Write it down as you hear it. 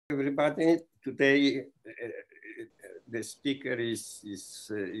Everybody, today the speaker is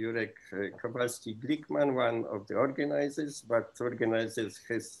Jerzy Kowalski Glikman, one of the organizers, but organizers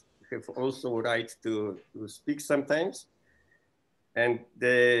have also right to speak sometimes. And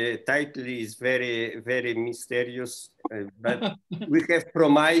the title is very, very mysterious, but we have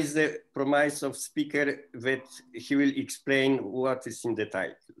promise of speaker that he will explain what is in the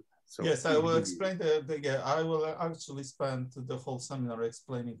title. So yes, I will explain I will actually spend the whole seminar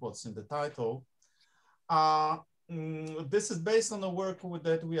explaining what's in the title. This is based on the work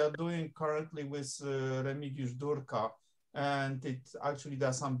that we are doing currently with Remigiusz Durka, and it actually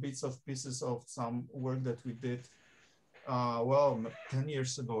does some bits of pieces of some work that we did, well, 10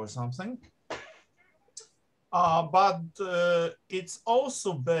 years ago or something. But it's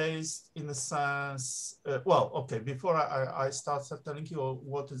also based in a sense, well, okay, before I start telling you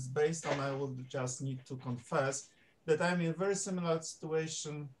what it's based on, I will just need to confess that I'm in a very similar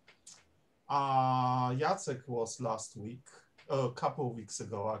situation. Jacek was last week, a couple of weeks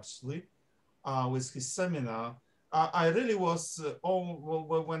ago actually, with his seminar. I really was,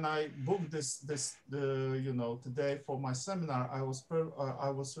 when I booked this today for my seminar, I was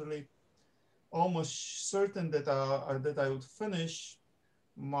really almost certain that I would finish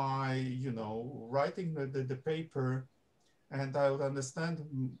my, writing the paper, and I would understand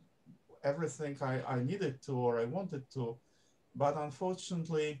everything I needed to or I wanted to, but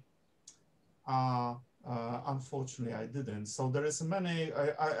unfortunately, I didn't. So there is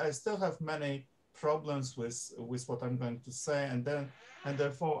I still have many problems with what I'm going to say, and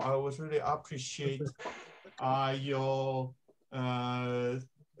therefore I would really appreciate your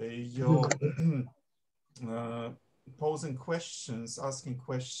posing questions, asking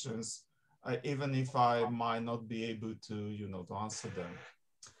questions, even if I might not be able to, to answer them.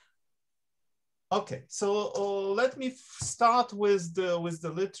 Okay, so let me start with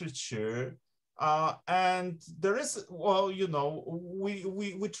the literature, and there is, well,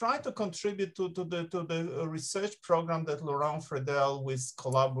 we try to contribute to the research program that Laurent Fredel with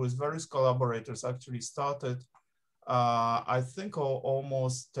various collaborators actually started. I think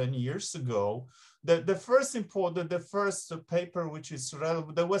almost 10 years ago. The first paper, which is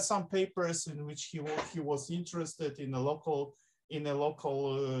relevant, there were some papers in which he was interested in the local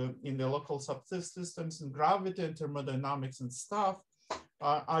subsystems and gravity and thermodynamics and stuff.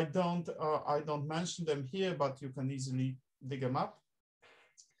 I don't mention them here, but you can easily dig them up.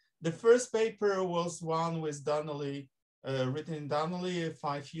 The first paper was one with Donnelly, written in Donnelly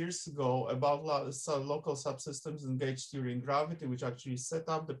 5 years ago about local subsystems engaged during gravity, which actually set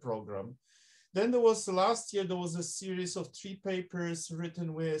up the program. Then there was last year, there was a series of 3 papers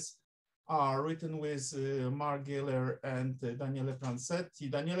written with Mark Giller and Daniele Pranzetti.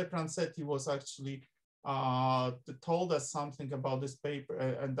 Daniele Pranzetti was actually told us something about this paper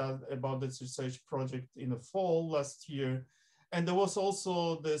and about this research project in the fall last year. And there was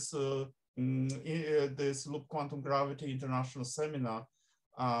also this Loop Quantum Gravity International Seminar,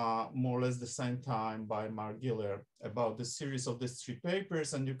 more or less the same time by Mark Giller, about the series of these 3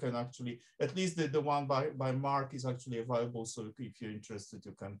 papers. And you can actually, at least the one by Mark is actually available. So if you're interested,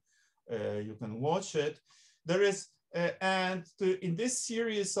 you can watch it. There is, in this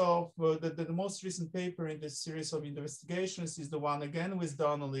series of, the most recent paper in this series of investigations is the one again with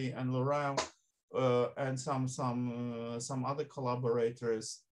Donnelly and Laurent and some other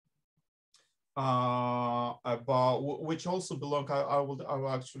collaborators, about which also belong. I will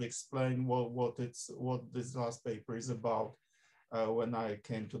actually explain what this last paper is about when I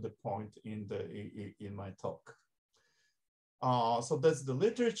came to the point in my talk. So that's the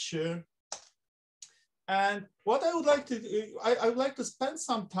literature, and what I would like to do, I would like to spend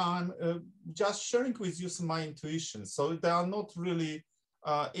some time just sharing with you some of my intuitions. So they are not really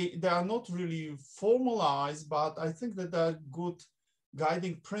formalized, but I think that they're good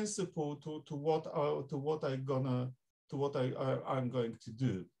guiding principle to what I'm going to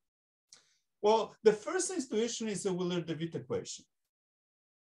do. Well, the first intuition is the Wheeler-DeWitt equation.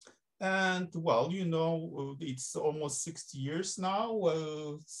 And well, it's almost 60 years now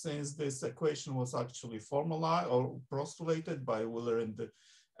since this equation was actually formalized or postulated by Wheeler and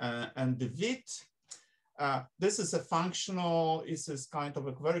DeWitt. This is a functional, it's kind of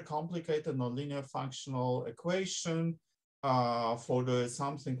a very complicated nonlinear functional equation for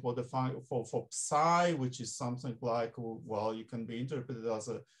psi, which is something like, well, you can be interpreted as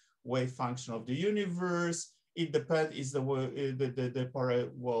a wave function of the universe. It depends, the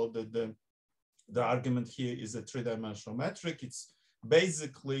argument here is a 3-dimensional metric. It's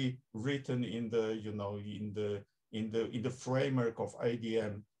basically written in the framework of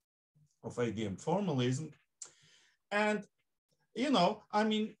ADM formalism. And I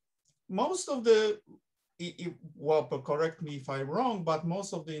mean, most of the, well, correct me if I'm wrong, but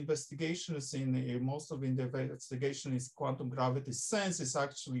most of the investigations in quantum gravity sense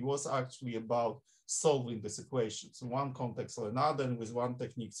was actually about solving these equations in one context or another, and with one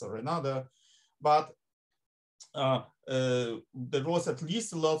technique or another. But there was at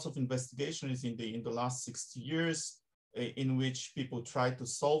least lots of investigations in the last 60 years in which people tried to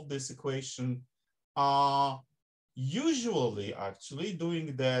solve this equation. Usually actually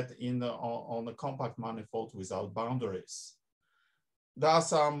doing that on a compact manifold without boundaries. There are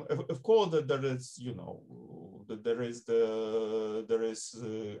some, of course, there is, you know, there is a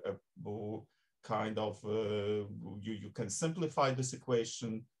kind of, you can simplify this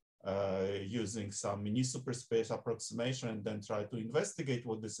equation using some mini superspace approximation and then try to investigate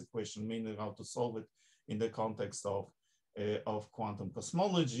what this equation means and how to solve it in the context of quantum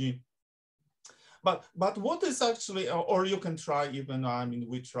cosmology. But what is actually, or you can try even, I mean,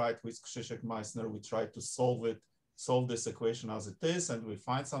 we tried with Krzysztof Meissner, we tried to solve this equation as it is, and we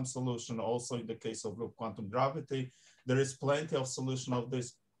find some solution. Also in the case of loop quantum gravity, there is plenty of solution of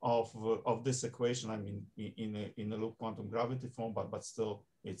this equation, I mean, in a loop quantum gravity form, but still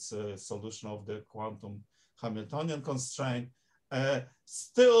it's a solution of the quantum Hamiltonian constraint.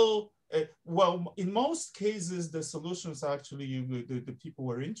 Well, in most cases, the solutions actually, the people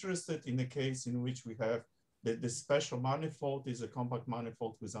were interested in the case in which we have the special manifold is a compact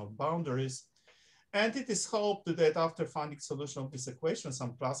manifold without boundaries. And it is hoped that after finding solution of this equation,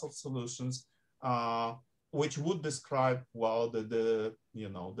 some class of solutions, which would describe, well, the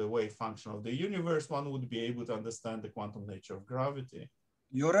wave function of the universe, one would be able to understand the quantum nature of gravity.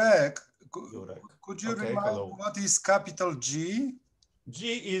 Jurek, could you remind what is capital G?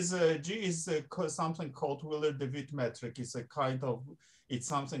 G is something called Wheeler-DeWitt metric. It's a kind of, it's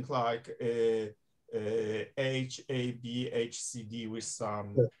something like H, A, B, H, C, D with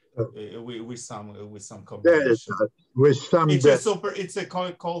some combination. It's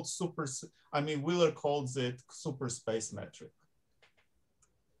called super. I mean, Wheeler calls it superspace metric.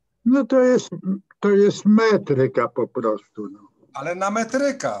 No to jest metryka po prostu. No. Ale na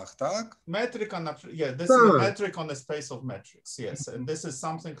metrykach, tak? Metric on, yeah, this is a metric on a space of metrics, yes. And this is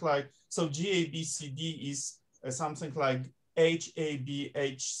something like, so GABCD is something like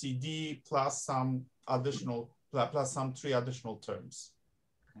HABHCD plus some additional, plus some 3 additional terms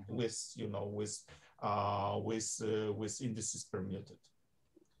with, you know, with indices permuted.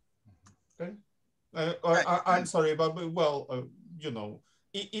 Okay. I'm sorry, but well, you know,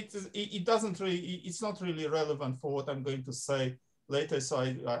 it doesn't really, it's not really relevant for what I'm going to say later. So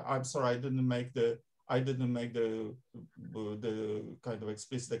I'm sorry, I didn't make the kind of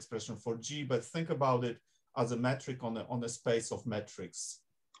explicit expression for G, but think about it as a metric on a space of metrics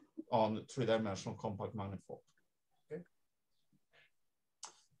on a 3-dimensional compact manifold. Okay.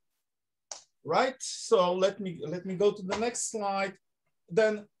 Right. So let me go to the next slide.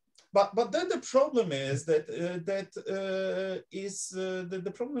 Then. But then the problem is that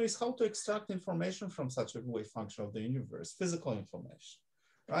the problem is how to extract information from such a wave function of the universe, physical information,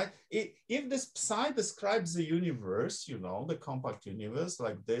 right? If this psi describes the universe, you know, the compact universe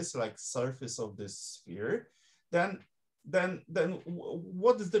like this, like surface of this sphere, then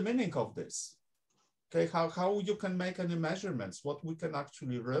what is the meaning of this? Okay, how you can make any measurements, what we can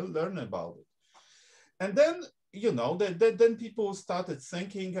actually learn about it, and then. You know, then people started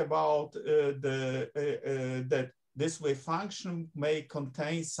thinking about that this wave function may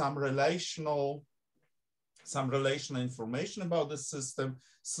contain some relational information about the system.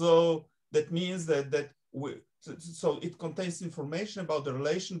 So that means so it contains information about the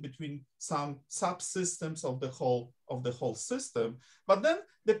relation between some subsystems of the whole system. But then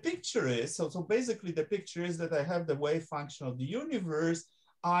the picture is, so basically the picture is that I have the wave function of the universe.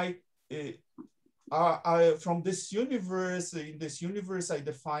 From this universe, in this universe, I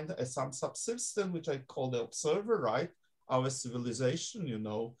defined some subsystem, which I call the observer, right? Our civilization, you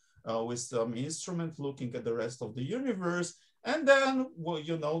know, with some instrument looking at the rest of the universe. And then, well,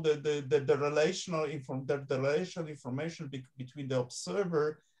 you know, the relational information between the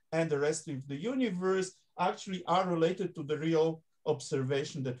observer and the rest of the universe actually are related to the real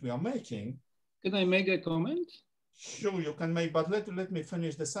observation that we are making. Can I make a comment? Sure, you can make, but let me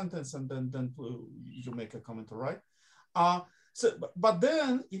finish the sentence and then you make a comment, all right? But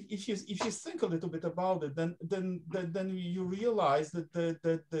then if you think a little bit about it, then you realize that the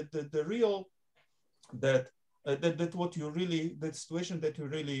situation that you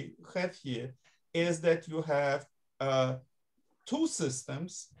really have here is that you have 2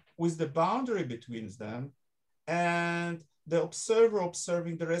 systems with the boundary between them, and the observer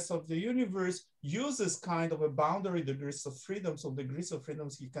observing the rest of the universe uses kind of a boundary degrees of freedom. So degrees of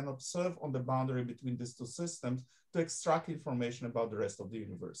freedoms he can observe on the boundary between these two systems to extract information about the rest of the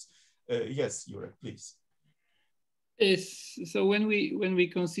universe. Yes, Jurek, please. Yes. So when we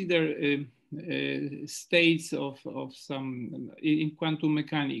consider states of some in quantum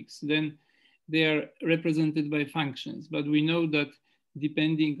mechanics, then they are represented by functions. But we know that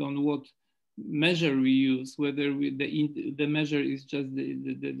depending on what measure we use, whether the measure is just the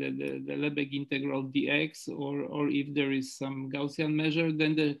Lebesgue integral dx, or if there is some Gaussian measure,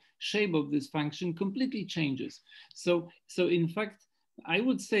 then the shape of this function completely changes. So in fact, I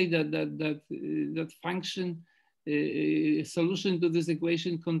would say that function solution to this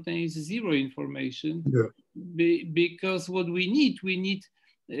equation contains zero information, because what we need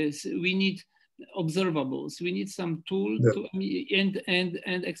observables. We need some tool to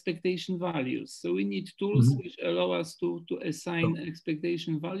and expectation values. So we need tools which allow us to assign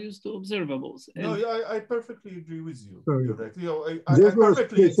expectation values to observables. And no, I perfectly agree with you.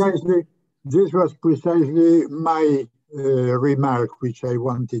 This was precisely my remark, which I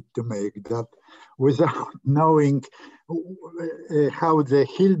wanted to make, that without knowing how the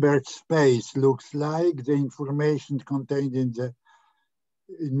Hilbert space looks like, the information contained in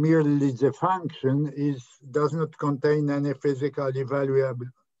merely the function does not contain any physically valuable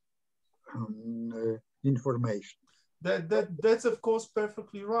information. That's of course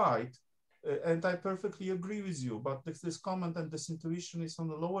perfectly right, and I perfectly agree with you. But this comment and this intuition is on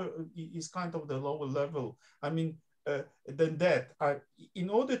the lower, is kind of the lower level. I mean, than that. In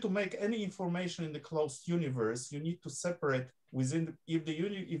order to make any information in the closed universe, you need to separate within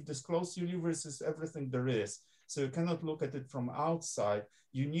if this closed universe is everything there is. So you cannot look at it from outside.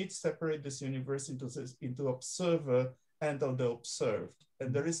 You need to separate this universe into observer and of the observed.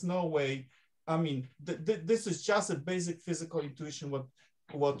 And there is no way. I mean, this is just a basic physical intuition.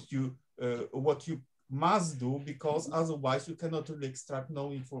 What you must do, because otherwise you cannot really extract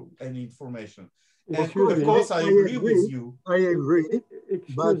any information. And of course, I agree with you. I agree.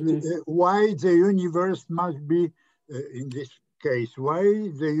 But why the universe must be in this case? Why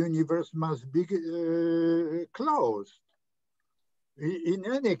the universe must be closed? In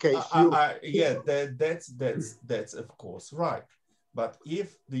any case, yeah, that's of course right. But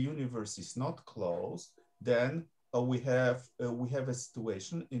if the universe is not closed, then we have a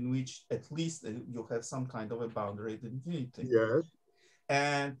situation in which at least you have some kind of a boundary at infinity. Yes.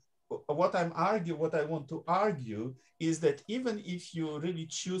 And what I want to argue is that even if you really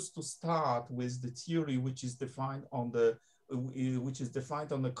choose to start with the theory which is defined on the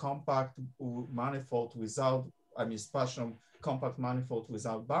compact manifold without, I mean, spatial compact manifold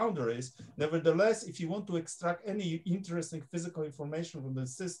without boundaries, nevertheless, if you want to extract any interesting physical information from the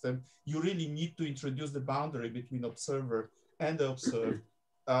system, you really need to introduce the boundary between observer and the observed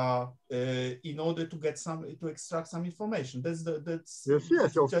in order to extract some information. Yes,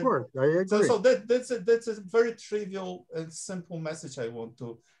 of course, I agree. So that's a very trivial and simple message I want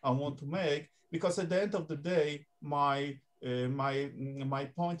to make, because at the end of the day, my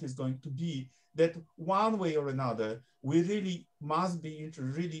point is going to be that one way or another, we really must be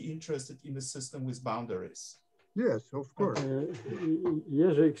really interested in a system with boundaries. Yes, of course.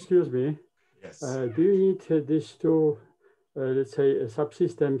 Jerzy, excuse me. Yes. Do you need these two, let's say,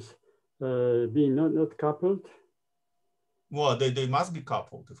 subsystems being not coupled? Well, they must be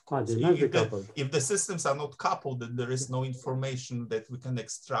coupled, of course. They must be coupled. If the systems are not coupled, then there is no information that we can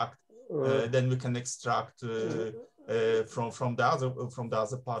extract. Then we can extract from the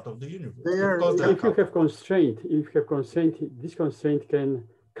other part of the universe. If you have constraint, this constraint can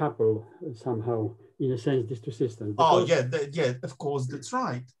couple somehow, in a sense, these two systems. Oh yeah, of course, that's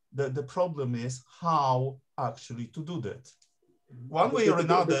right. The problem is how actually to do that. One way or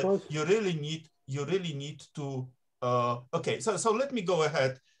another, you really need to. Okay, so let me go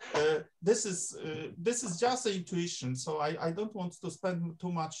ahead. This is just an intuition, so I don't want to spend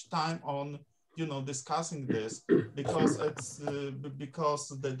too much time on discussing this, because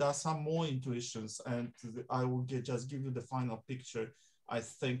there are some more intuitions, and I will just give you the final picture. I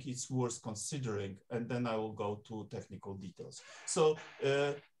think it's worth considering, and then I will go to technical details. So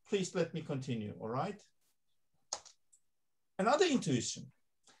please let me continue. All right. Another intuition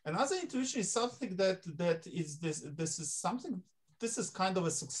is something that is this is kind of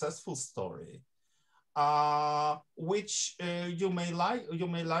a successful story, which you may like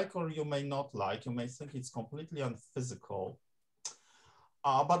or you may not like. You may think it's completely unphysical,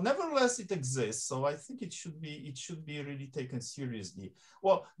 but nevertheless it exists. So I think it should be really taken seriously.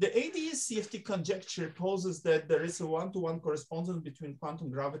 Well, the ADS-CFT conjecture poses that there is a one-to-one correspondence between quantum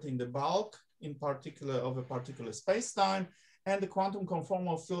gravity in the bulk in particular of a particular space-time, and the quantum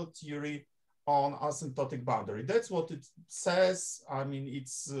conformal field theory on asymptotic boundary. That's what it says. I mean,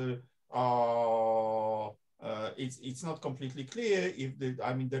 it's not completely clear. If the,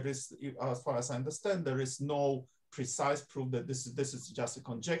 I mean, there is, as far as I understand, there is no precise proof that this is just a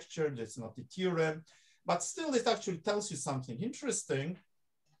conjecture. That's not a theorem, but still, it actually tells you something interesting.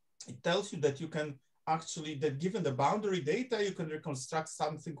 It tells you that you can actually, that given the boundary data, you can reconstruct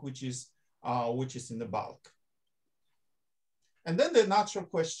something which is in the bulk. And then the natural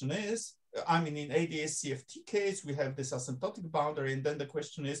question is, I mean, in ADS-CFT case, we have this asymptotic boundary, and then the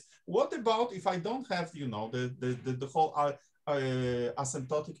question is, what about if I don't have, you know, the whole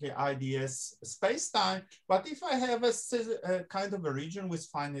asymptotically IDS space-time, but if I have a kind of a region with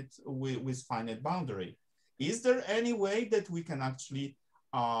finite boundary? Is there any way that we can actually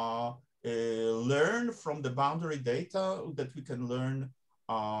learn from the boundary data, that we can learn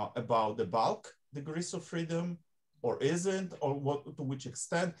about the bulk degrees of freedom, or isn't, or what, to which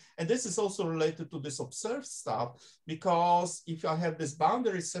extent? And this is also related to this observed stuff, because if I have this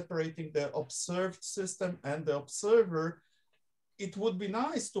boundary separating the observed system and the observer, it would be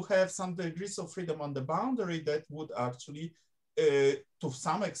nice to have some degrees of freedom on the boundary that would actually, to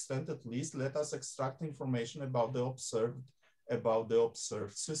some extent at least, let us extract information about the observed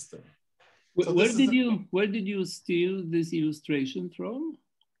system. So where did you steal this illustration from?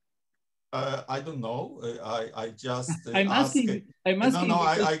 I don't know. I just I'm asking. I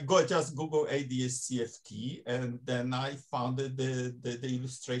just Google ADS-CFT, and then I found the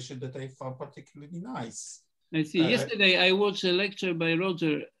illustration that I found particularly nice. I see. Yesterday I watched a lecture by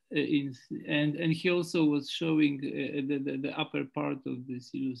Roger, and he also was showing the upper part of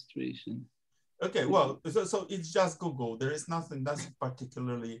this illustration. Okay, well, so it's just Google. There is nothing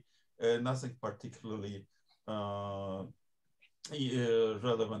particularly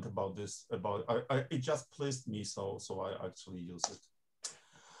relevant about this. It just pleased me, so I actually use it.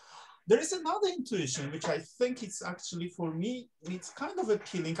 There is another intuition which I think it's actually, for me, it's kind of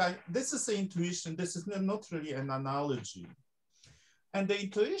appealing. This is an intuition. This is not really an analogy, and the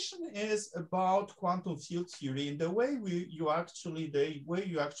intuition is about quantum field theory in the way you actually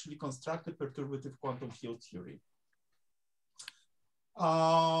construct a perturbative quantum field theory.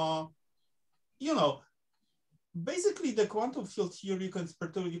 You know, basically, the quantum field theory, you can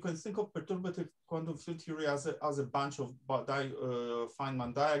think of perturbative quantum field theory as a bunch of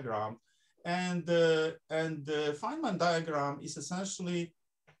Feynman diagram, and the Feynman diagram is essentially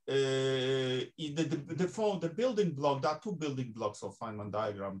the building block. There are two building blocks of Feynman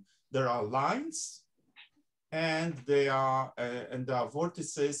diagram. There are lines, and there are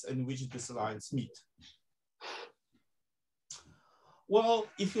vortices in which these lines meet. Well,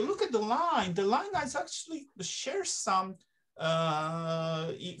 if you look at the line is actually shares some,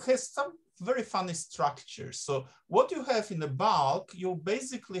 it has some very funny structures. So what you have in the bulk, you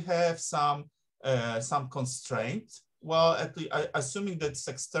basically have some constraint, well, assuming that it's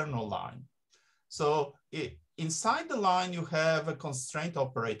external line. So inside the line, you have a constraint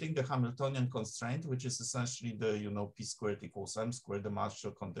operating, the Hamiltonian constraint, which is essentially the, you know, P squared equals M squared, the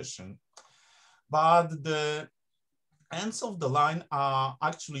Maxwell condition. But the ends of the line are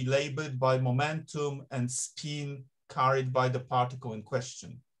actually labeled by momentum and spin carried by the particle in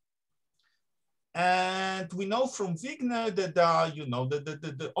question. And we know from Wigner that you know,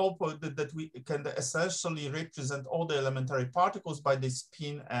 that we can essentially represent all the elementary particles by the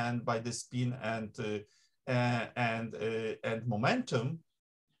spin and momentum.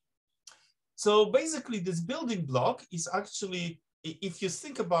 So basically, this building block is actually, if you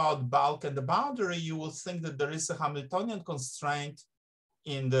think about bulk and the boundary, you will think that there is a Hamiltonian constraint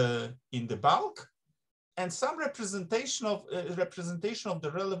in the bulk, and some representation of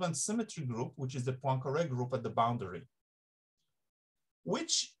the relevant symmetry group, which is the Poincaré group at the boundary,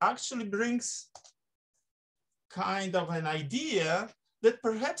 which actually brings kind of an idea that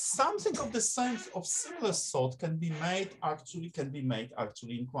perhaps something of the same, of similar sort can be made actually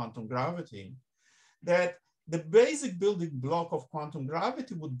in quantum gravity. That the basic building block of quantum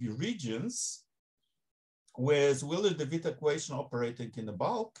gravity would be regions with Wheeler-de Witt equation operating in the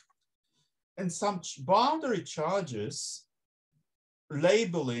bulk, and some boundary charges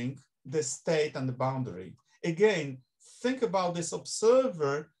labeling the state and the boundary. Again, think about this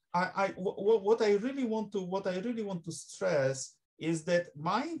observer. What I really want to stress is that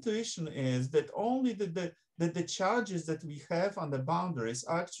my intuition is that only the charges that we have on the boundaries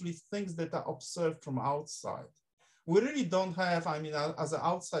are actually things that are observed from outside. We really don't have, I mean, as an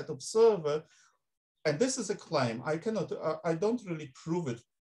outside observer, and this is a claim, I don't really prove it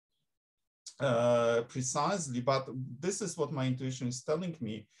precisely, but this is what my intuition is telling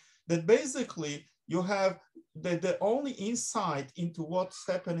me, that basically you have the only insight into what's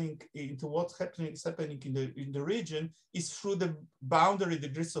happening in the region is through the boundary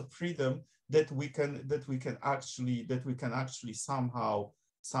degrees of freedom that we can actually somehow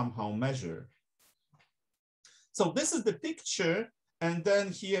measure. So this is the picture, and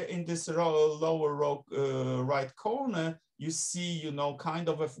then here in this lower right corner, you see, you know, kind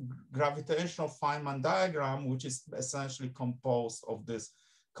of a gravitational Feynman diagram, which is essentially composed of these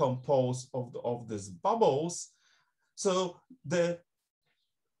bubbles. So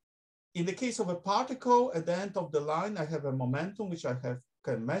in the case of a particle, at the end of the line, I have a momentum which I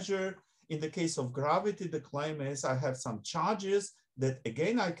can measure. In the case of gravity, the claim is I have some charges that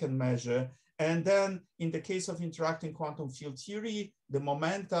again I can measure. And then in the case of interacting quantum field theory, the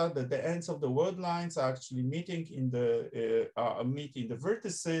momenta, the ends of the word lines are actually meeting in the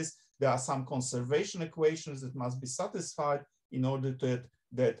vertices. There are some conservation equations that must be satisfied in order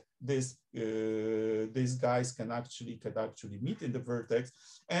that these guys can actually meet in the vertex.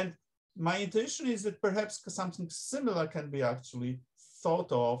 And my intention is that perhaps something similar can be actually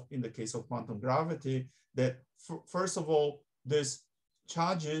thought of in the case of quantum gravity, that first of all, these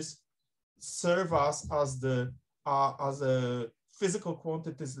charges serve us as the physical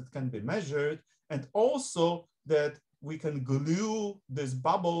quantities that can be measured, and also that we can glue these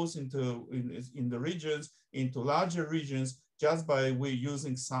bubbles in the regions into larger regions just by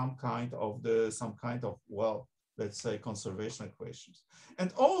using some kind of well, let's say conservation equations.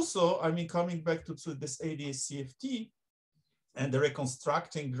 And also, I mean, coming back to this ADS-CFT and the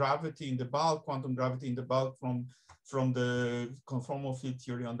reconstructing gravity in the bulk, quantum gravity in the bulk from the conformal field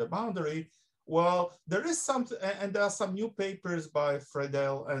theory on the boundary. Well, there is something, and there are some new papers by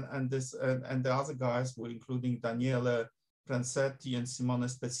Friedel and the other guys, including Daniele Pranzetti and Simone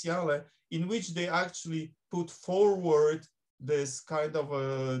Speciale, in which they actually put forward this kind of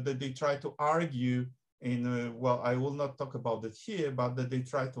that they try to argue in well, I will not talk about it here, but that they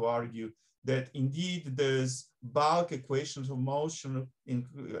try to argue that indeed there's bulk equations of motion and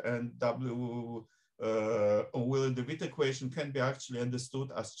Wheeler-DeWitt equation can be actually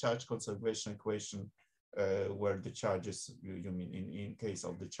understood as charge conservation equation, where the charges, you mean in case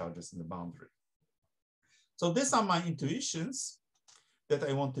of the charges in the boundary. So these are my intuitions that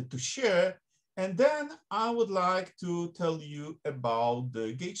I wanted to share. And then I would like to tell you about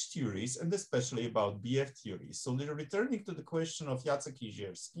the gauge theories and especially about BF theories. So returning to the question of Jacek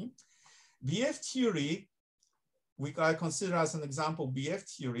Jerzy, BF theory, I consider as an example BF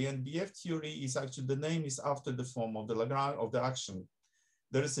theory, and BF theory is actually, the name is after the form of the Lagrange of the action.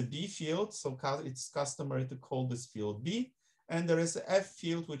 There is a B field, so it's customary to call this field B, and there is a F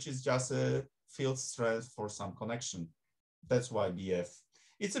field, which is just a field strength for some connection. That's why BF.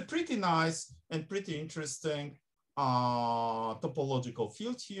 It's a pretty nice and pretty interesting topological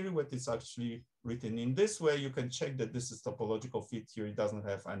field theory, what is actually written in this way. You can check that this is topological field theory, doesn't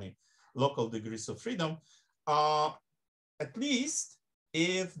have any local degrees of freedom. At least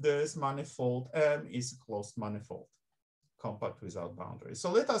if this manifold M is a closed manifold, compact without boundaries.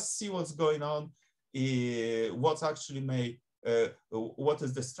 So let us see what's going on, what's actually made, what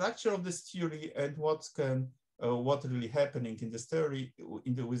is the structure of this theory, and what really happening in this theory,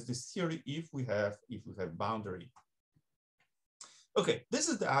 with this theory if we have boundary. Okay, this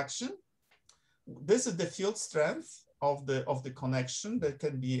is the action. This is the field strength of the connection. That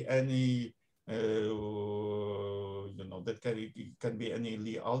can be any that can be any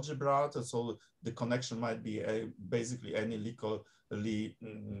Lie algebra. So the connection might be basically any Lie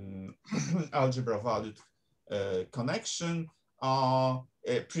algebra valued connection.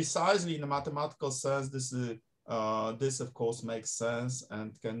 Precisely in a mathematical sense, this of course makes sense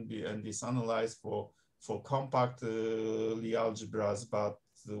and is analyzed for compact Lie algebras, but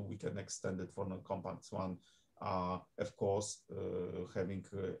we can extend it for non-compact one. Of course, having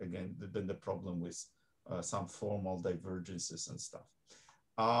again the problem with some formal divergences and stuff.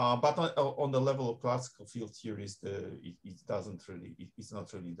 But on the level of classical field theories, it's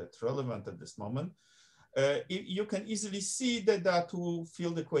not really that relevant at this moment. You can easily see that there are two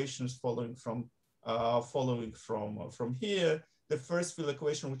field equations following from here. The first field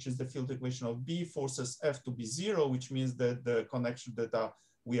equation, which is the field equation of B, forces F to be 0, which means that the connection that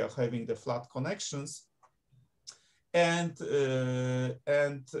we are having the flat connections. And the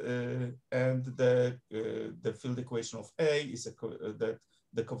field equation of A is that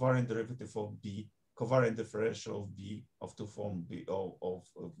the covariant derivative of B, covariant differential of B of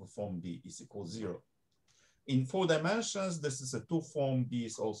form B is equal to 0. In 4 dimensions, this is a 2-form. B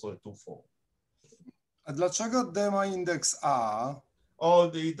is also a 2-form. A dlaczego D ma indeks A? Oh,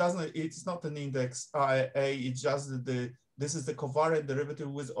 it doesn't. It's not an index A. It's just the This is the covariant derivative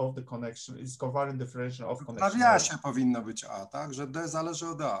of the connection. It's covariant differential of connection. W nawiasie powinno być A, tak? Że D zależy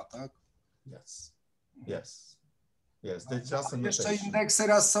od A, tak? Yes. Yes. Yes, that's just a jeszcze notation. indeksy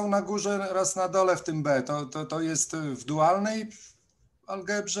raz są na górze, raz na dole w tym B. To jest w dualnej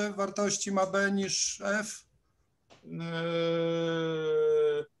algebrze wartości ma B niż F?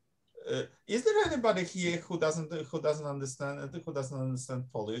 Is there anybody here who doesn't understand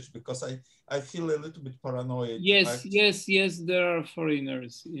Polish? Because I feel a little bit paranoid. Yes. There are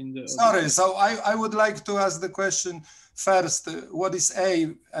foreigners in the. Sorry, so I would like to ask the question first. What is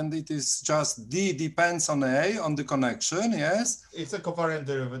A? And it is just D depends on A on the connection. Yes. It's a covariant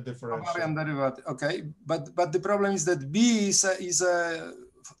derivative. Covariant derivative. Okay, but the problem is that B is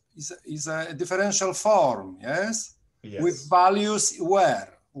a differential form. Yes. Yes. With values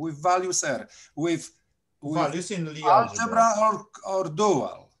where. With values R, with values in the algebra or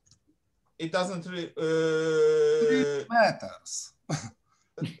dual. It doesn't really it matters.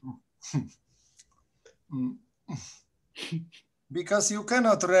 Because you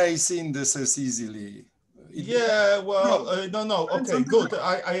cannot raise indices easily. No. Okay, good.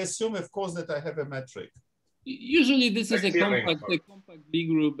 I assume, of course, that I have a metric. Usually this is a compact Lie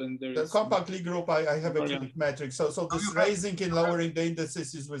group, and there the compact Lie group. I have a Killing metric. So this raising and lowering the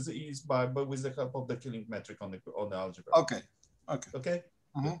indices is with the help of the Killing metric on the algebra. Okay.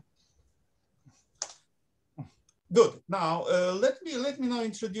 Good. Now let me now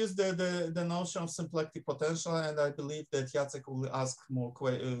introduce the notion of symplectic potential, and I believe that Jacek will ask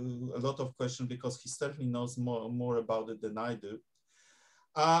a lot of questions because he certainly knows more about it than I do.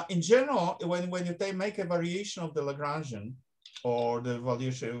 In general, when you make a variation of the Lagrangian or the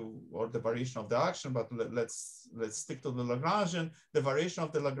variation of the action, but let's stick to the Lagrangian. The variation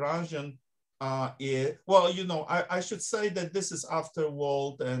of the Lagrangian is, well, you know, I should say that this is after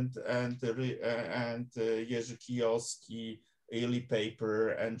Wald and Jerzy Kowalski paper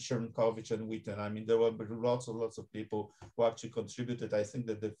and Chernkovich and Witten. I mean, there were lots of people who actually contributed. I think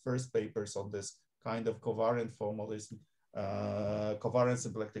that the first papers on this kind of covariant formalism, covariant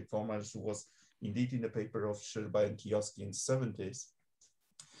symplectic formalism, was indeed in the paper of Scherba and Kowalski in the 70s.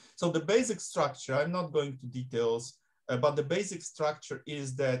 So the basic structure, I'm not going to details, but the basic structure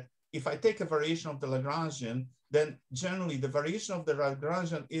is that if I take a variation of the Lagrangian, then generally the variation of the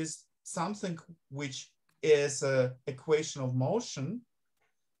Lagrangian is something which is an equation of motion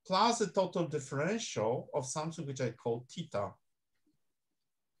plus a total differential of something which I call theta.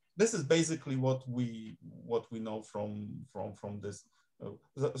 This is basically what we know from this.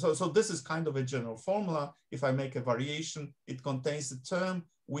 So this is kind of a general formula. If I make a variation, it contains a term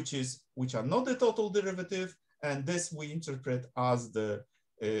which are not the total derivative, and this we interpret as the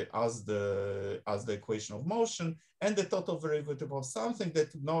equation of motion, and the total derivative of something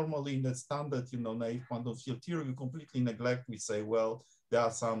that normally in the standard, you know, naive quantum field theory we completely neglect. We say, well, there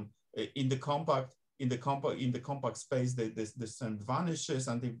are some in the compact space, this term vanishes,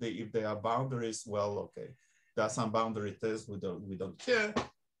 and if they are boundaries, well, okay, there are some boundary tests, we don't care.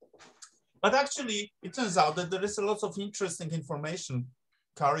 But actually, it turns out that there is a lot of interesting information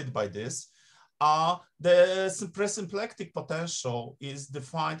carried by this. The presymplectic potential is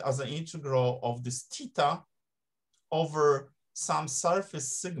defined as an integral of this theta over some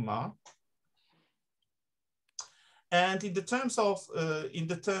surface sigma. And in the terms of, in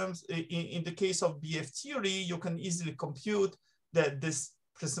the case of BF theory, you can easily compute that this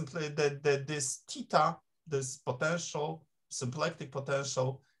theta, this potential, symplectic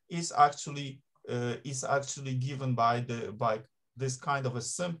potential, is actually given by this kind of a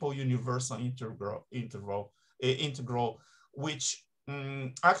simple universal integral, which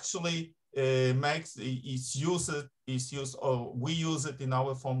actually we use it in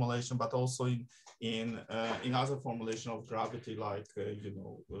our formulation, but also in other formulation of gravity, like you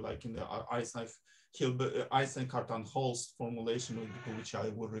know, like in the Einstein-Cartan-Holst formulation, which I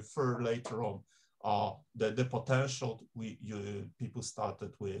will refer later on. The potential people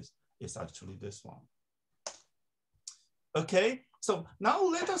started with is actually this one. Okay, so now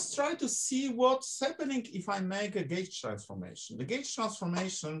let us try to see what's happening if I make a gauge transformation. The gauge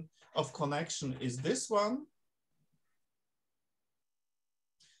transformation of connection is this one.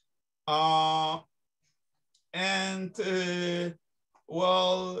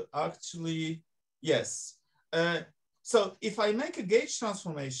 Well, actually, yes. So if I make a gauge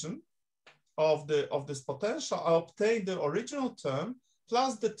transformation of this potential, I obtain the original term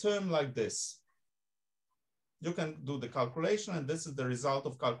plus the term like this. You can do the calculation, and this is the result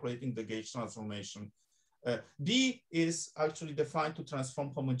of calculating the gauge transformation. B is actually defined to transform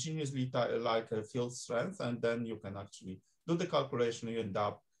homogeneously like a field strength, and then you can actually do the calculation. You end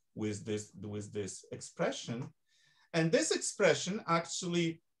up with this expression. And this expression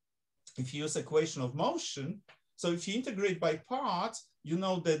actually, if you use equation of motion, so if you integrate by parts, you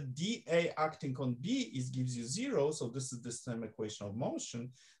know that dA acting on B gives you 0. So this is the same equation of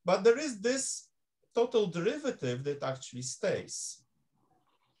motion. But there is this total derivative that actually stays.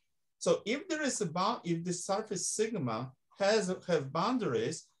 So if there is if the surface sigma have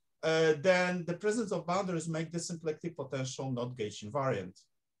boundaries, then the presence of boundaries make the symplectic potential not gauge invariant.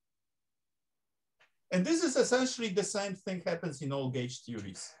 And this is essentially the same thing happens in all gauge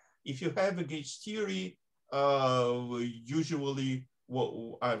theories. If you have a gauge theory, usually,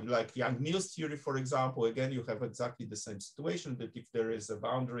 like Yang-Mills theory, for example, again, you have exactly the same situation, that if there is a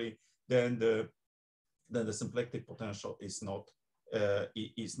boundary, then the symplectic potential is not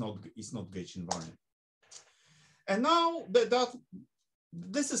gauge invariant. And now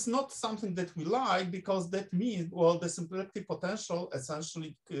this is not something that we like, because that means, well, the symplectic potential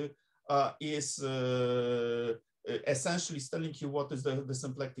essentially is essentially telling you what is the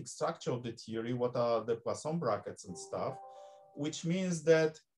symplectic structure of the theory, what are the Poisson brackets and stuff, which means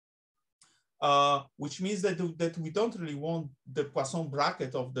that that we don't really want the Poisson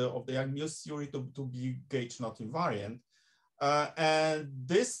bracket of the Yang-Mills theory to be gauge not invariant. And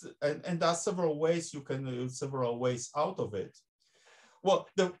there are several ways you can several ways out of it. Well,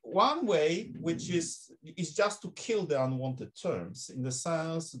 the one way, which is just to kill the unwanted terms, in the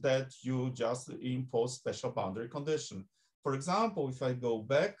sense that you just impose special boundary condition. For example, if I go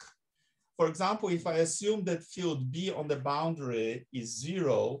back, for example, if I assume that field B on the boundary is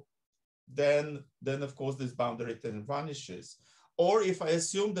 0, then of course this boundary term vanishes. Or if I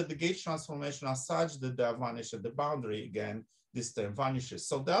assume that the gauge transformation are such that they vanish at the boundary, again, this term vanishes.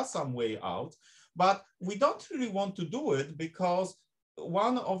 So there's some way out, but we don't really want to do it, because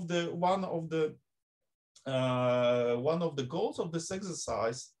one of the goals of this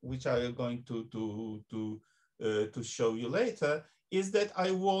exercise, which I am going to show you later, is that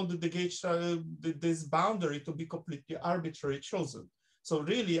I want the gauge this boundary to be completely arbitrarily chosen. So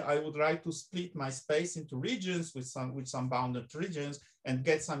really, I would like to split my space into regions with some bounded regions and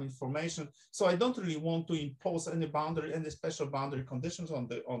get some information. So I don't really want to impose any boundary, any special boundary conditions on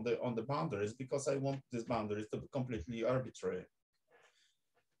the boundaries, because I want these boundaries to be completely arbitrary.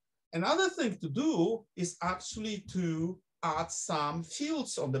 Another thing to do is actually to add some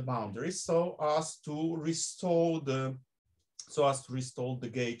fields on the boundary, so as to restore the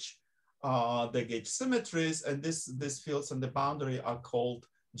gauge symmetries. And these fields on the boundary are called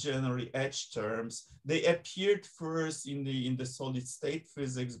generally edge terms. They appeared first in the solid state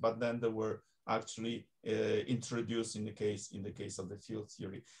physics, but then they were actually introduced in the case of the field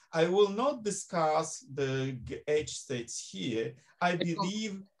theory. I will not discuss the edge states here. I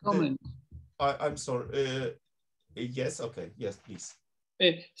believe that, I'm sorry. Yes. Okay. Yes, please.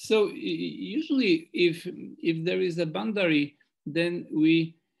 So usually, if there is a boundary, then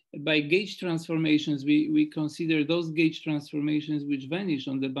we, by gauge transformations, we consider those gauge transformations which vanish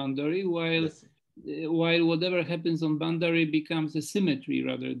on the boundary, while Yes. While whatever happens on boundary becomes a symmetry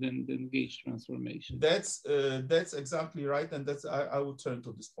rather than gauge transformation. That's exactly right, and that's I will turn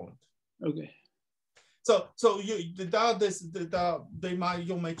to this point. Okay. So you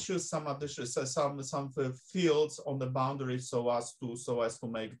may choose some additional some fields on the boundary so as to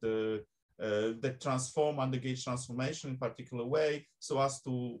make the transform and the gauge transformation in particular way, so as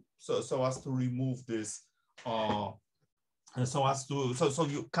to remove this so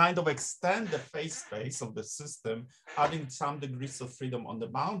you kind of extend the phase space of the system, adding some degrees of freedom on the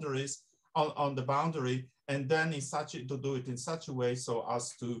boundaries on the boundary, and then to do it in such a way so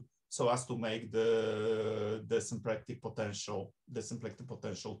as to make the symplectic potential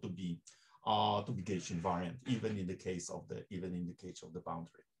to be gauge invariant, even in the case of the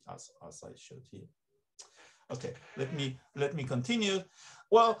boundary, as I showed here. Okay, let me continue.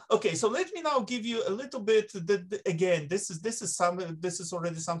 Well, okay, so let me now give you a little bit. Again, this is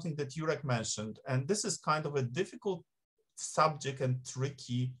already something that Jurek mentioned, and this is kind of a difficult subject and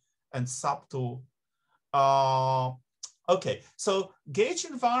tricky and subtle. Okay, so gauge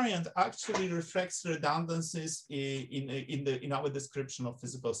invariant actually reflects redundancies in our description of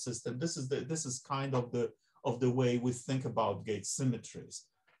physical system. This is kind of the way we think about gauge symmetries.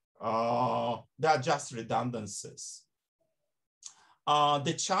 They are just redundancies.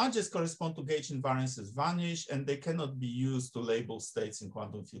 The charges correspond to gauge invariances vanish, and they cannot be used to label states in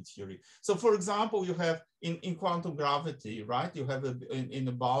quantum field theory. So for example, you have in quantum gravity, right? You have in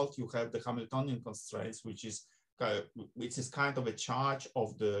the bulk, you have the Hamiltonian constraints, which is kind of a charge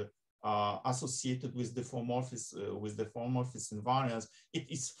of the associated with the diffeomorphism invariance. It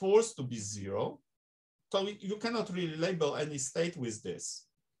is forced to be 0. So you cannot really label any state with this.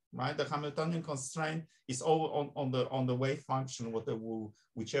 right? The Hamiltonian constraint is all on the wave function,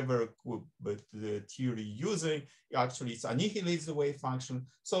 whichever the theory using. Actually, it annihilates the wave function.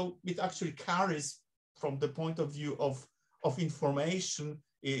 So it actually carries, from the point of view of information,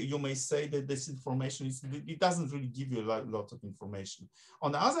 you may say that this information it doesn't really give you a lot of information.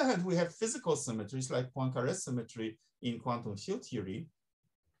 On the other hand, we have physical symmetries like Poincaré symmetry in quantum field theory.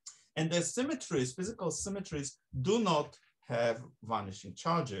 And the symmetries, physical symmetries, do not have vanishing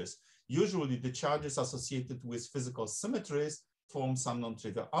charges. Usually the charges associated with physical symmetries form some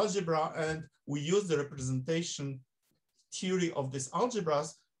non-trivial algebra, and we use the representation theory of these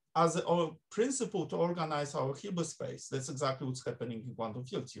algebras as a principle to organize our Hilbert space. That's exactly what's happening in quantum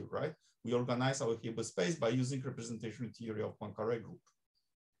field theory, right? We organize our Hilbert space by using representation theory of Poincaré group.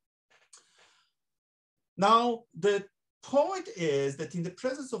 Now, the point is that in the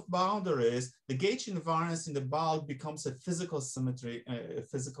presence of boundaries, the gauge invariance in the bulk becomes a physical symmetry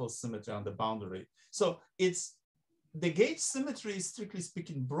on the boundary. So it's the gauge symmetry is strictly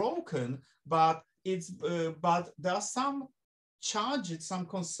speaking broken, but there are some charges, some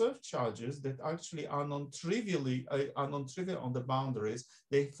conserved charges that actually are non-trivial on the boundaries.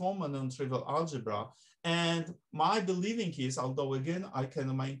 They form a non-trivial algebra. And my believing is, although again,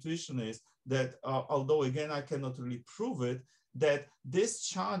 my intuition is that although again, I cannot really prove it, that these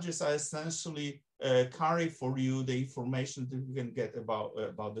charges are essentially carry for you the information that you can get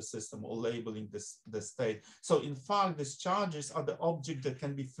about the system or labeling the state. So in fact, these charges are the object that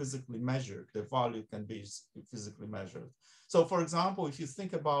can be physically measured. The value can be physically measured. So for example, if you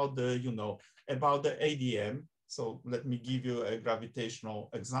think about about the ADM, so let me give you a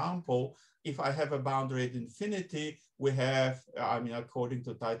gravitational example. If I have a boundary at infinity, we have, according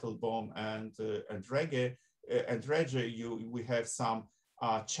to Teitelbaum and Regge, we have some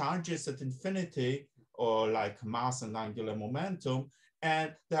charges at infinity, or like mass and angular momentum,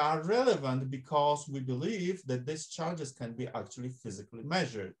 and they are relevant because we believe that these charges can be actually physically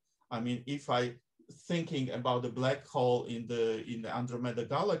measured. I mean, if I thinking about the black hole in the Andromeda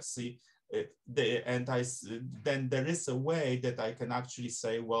galaxy, then there is a way that I can actually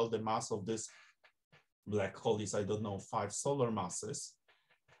say, well, the mass of this black hole is, I don't know, 5 solar masses,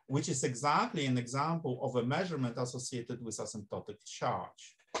 which is exactly an example of a measurement associated with asymptotic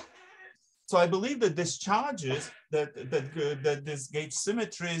charge. So I believe that these charges, that these gauge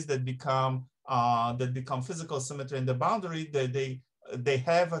symmetries that become physical symmetry in the boundary, they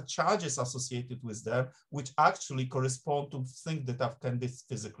have charges associated with them, which actually correspond to things that can be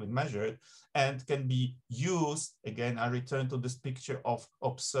physically measured and can be used. Again, I return to this picture of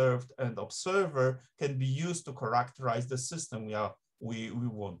observed and observer, can be used to characterize the system we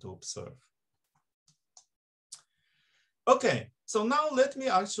want to observe. Okay, so now let me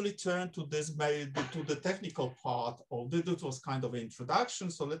actually turn to the technical part of this. This was kind of an introduction.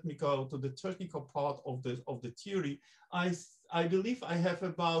 So let me go to the technical part of the theory. I believe I have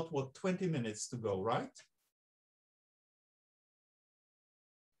about 20 minutes to go, right?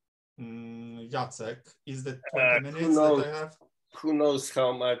 Jacek, is that 20 minutes that I have? Who knows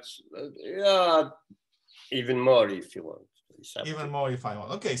how much? Yeah, even more if you want. Even more if I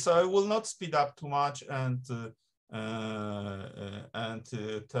want. Okay, so I will not speed up too much and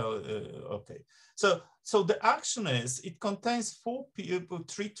tell. Okay, so the action is, it contains 3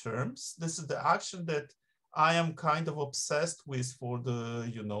 terms. This is the action that I am kind of obsessed with for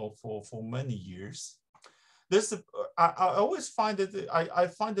for many years. This I always find it. I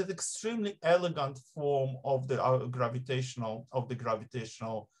find it extremely elegant form of the gravitational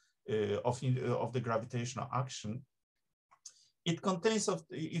action. It contains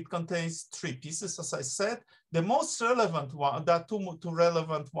 3 pieces, as I said. The most relevant one, there are two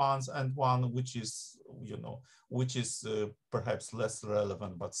relevant ones, and one which is perhaps less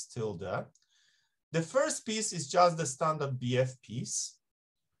relevant but still there. The first piece is just the standard BF piece.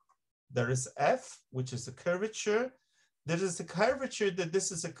 There is F, which is a curvature. There is a curvature that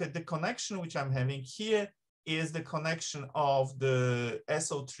the connection which I'm having here is the connection of the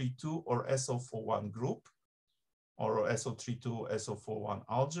SO32 or SO41 group, or SO32, SO41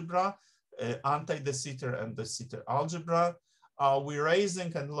 algebra, anti-de Sitter and de Sitter algebra. We're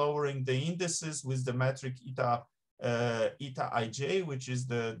raising and lowering the indices with the metric eta ij, which is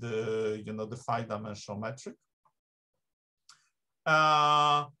the 5-dimensional metric.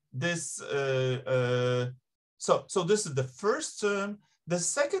 So this is the first term. The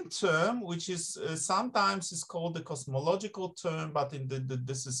second term, which is sometimes is called the cosmological term, but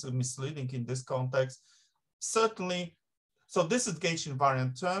this is misleading in this context. Certainly, so this is gauge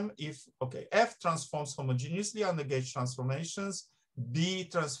invariant term. If, okay, F transforms homogeneously under gauge transformations, B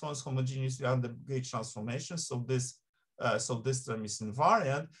transforms homogeneously under gauge transformations. So this So this term is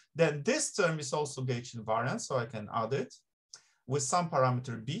invariant. Then this term is also gauge invariant, so I can add it. With some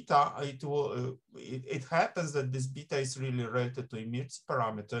parameter beta, it happens that this beta is really related to immediacy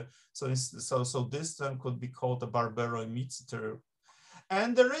parameter. So this term could be called a Barbero-immediacy term.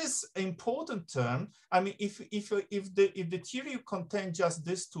 And there is an important term. I mean, if the theory contains just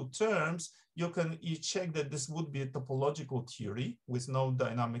these two terms, you check that this would be a topological theory with no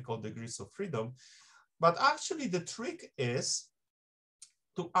dynamical degrees of freedom. But actually, the trick is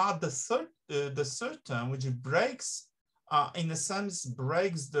to add the third term, which breaks, in a sense,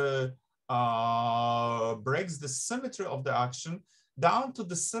 breaks the symmetry of the action down to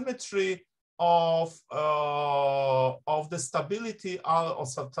the symmetry of the stability or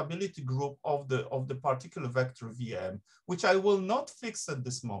stability group of the particular vector Vm, which I will not fix at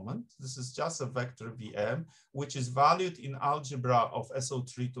this moment. This is just a vector Vm, which is valued in algebra of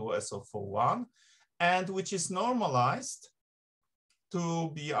SO3 to SO41, and which is normalized to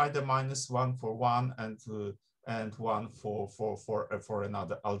be either -1 for one and 1 for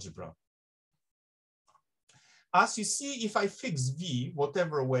another algebra. As you see, if I fix V,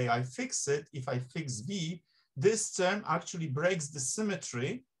 whatever way I fix it, if I fix V, this term actually breaks the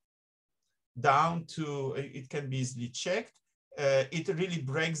symmetry down to, it can be easily checked. It really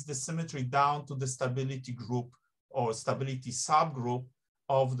breaks the symmetry down to the stability group or stability subgroup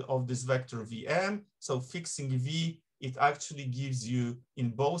of this vector Vm. So fixing V, it actually gives you,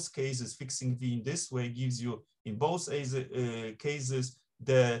 in both cases, fixing V in this way gives you, in both cases,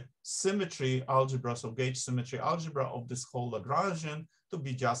 the symmetry algebra, so gauge symmetry algebra of this whole Lagrangian to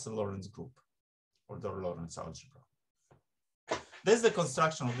be just a Lorentz group or the Lorentz algebra. That's the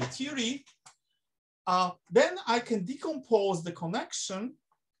construction of the theory. Then I can decompose the connection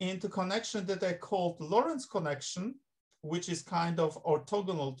into connection that I called Lorentz connection, which is kind of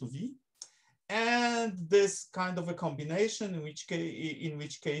orthogonal to V. And this kind of a combination, in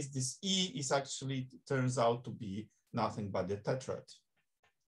which case this E is actually turns out to be nothing but the tetrad.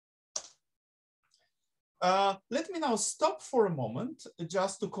 Let me now stop for a moment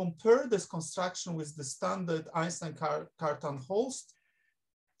just to compare this construction with the standard Einstein-Cartan-Holst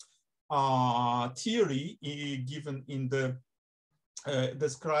theory given in the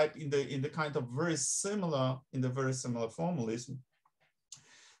described in the kind of very similar formalism.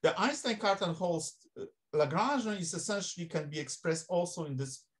 The Einstein-Cartan-Holst Lagrangian is essentially can be expressed also in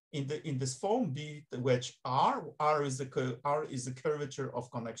this form B, which R is the curvature of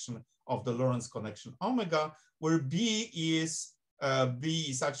connection of the Lorentz connection omega, where B is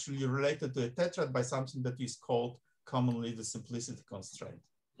actually related to a tetrad by something that is called commonly the simplicity constraint.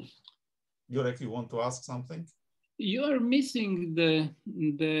 Jurek, you want to ask something? You are missing the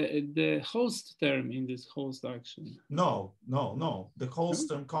host term in this host action. No. The host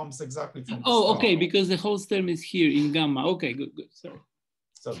term comes exactly from. Oh, okay, because the host term is here in gamma. Okay, good. Sorry.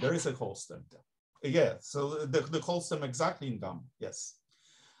 So there is a host term there. Yeah. So the host term exactly in gamma. Yes.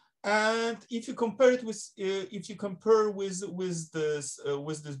 And if you compare it with this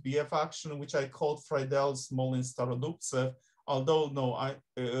BF action, which I called Friedel-Smolin-Starodubtsev, although no,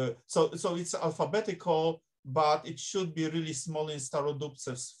 so it's alphabetical, but it should be really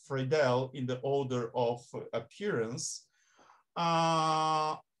Smolin-Starodubtsev's Friedel in the order of appearance.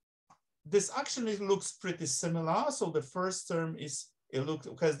 This actually looks pretty similar. So the first term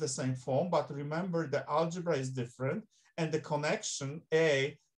has the same form, but remember the algebra is different, and the connection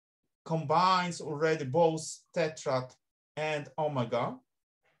A combines already both tetrad and omega.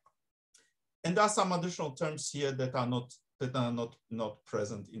 And there are some additional terms here that are not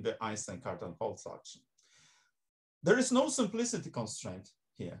present in the Einstein-Cartan-Holst action. There is no simplicity constraint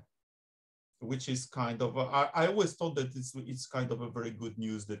here, which is kind of, I always thought that it's kind of a very good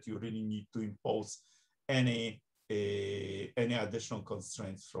news that you really need to impose any additional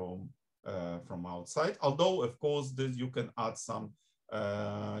constraints from outside. Although, of course, you can add some,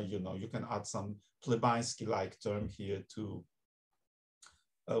 you can add some Plebinsky-like term here to,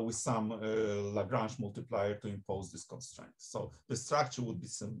 with some Lagrange multiplier to impose this constraint. So the structure would be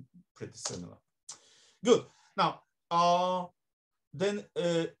pretty similar. Good. Now, then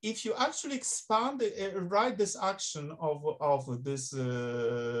if you actually expand, write this action of this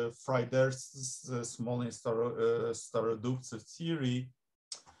Friedel-Smolin-Starodubtsev theory,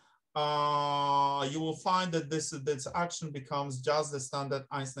 you will find that this action becomes just the standard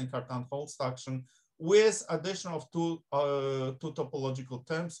Einstein-Cartan-Holst action with addition of two topological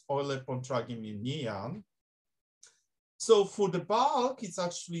terms, Euler-Pontryagin-Nian. So for the bulk, it's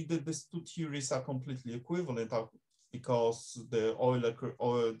actually these two theories are completely equivalent because the Euler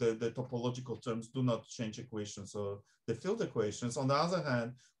or the topological terms do not change equations or the field equations. On the other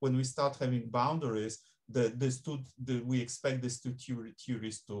hand, when we start having boundaries, we expect these two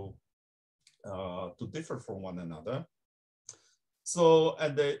theories to differ from one another. So,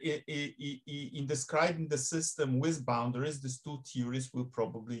 and in describing the system with boundaries, these two theories will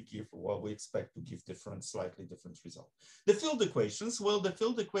probably give what we expect to give slightly different results. The field equations, well, the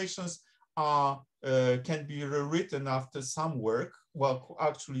field equations are can be rewritten after some work. Well,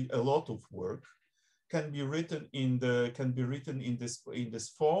 actually, a lot of work can be written in this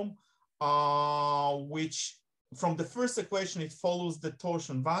form, which from the first equation it follows the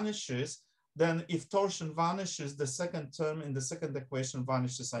torsion vanishes. Then if torsion vanishes, the second term in the second equation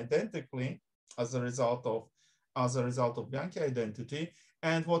vanishes identically as a result of Bianchi identity.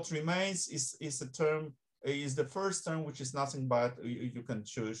 And what remains is the first term, which is nothing but, you can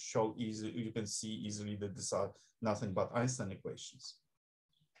show easily, you can see easily that these are nothing but Einstein equations.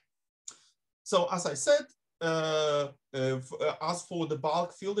 So as I said, as for the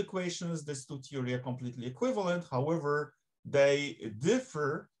bulk field equations, these two theories are completely equivalent. However, they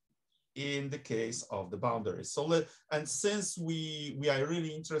differ in the case of the boundaries. So and since we are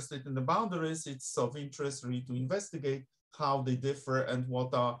really interested in the boundaries, it's of interest really to investigate how they differ and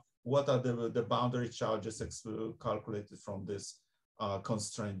what are the boundary charges calculated from this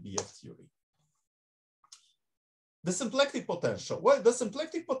constraint BF theory. The symplectic potential. Well, the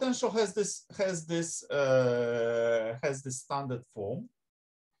symplectic potential has this standard form,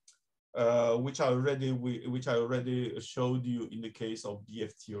 which I already showed you in the case of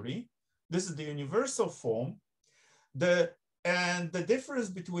BF theory. This is the universal form. And the difference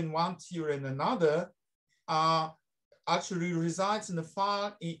between one theory and another actually resides in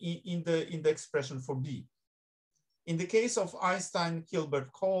the expression for B. In the case of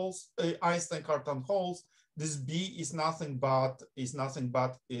Einstein-Cartan holes, this B is nothing but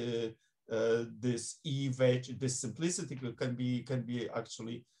this E wedge. This simplicity can be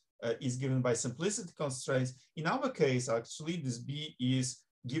actually is given by simplicity constraints. In our case, actually, this B is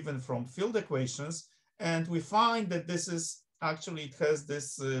given from field equations, and we find that this is actually, it has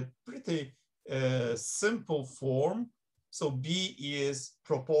this pretty simple form. So B is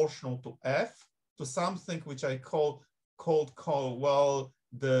proportional to F, to something which I call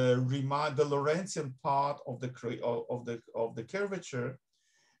the Lorentzian part of the curvature,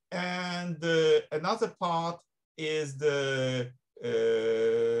 and another part is the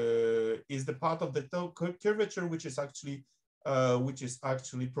part of the curvature which is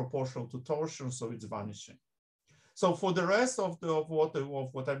actually proportional to torsion, so it's vanishing. So for the rest of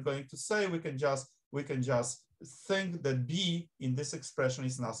what I'm going to say, we can just think that B in this expression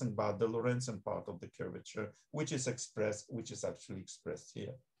is nothing but the Lorentzian part of the curvature, which is actually expressed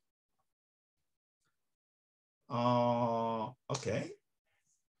here. Okay.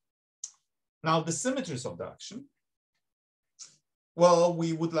 Now the symmetries of the action. Well,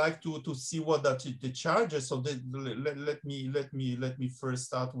 we would like to see what are the charges. So let me first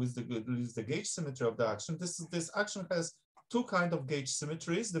start with the gauge symmetry of the action. This action has two kinds of gauge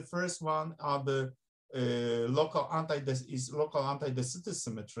symmetries. The first one are the local anti-de Sitter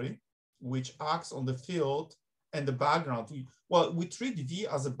symmetry, which acts on the field and the background. We treat V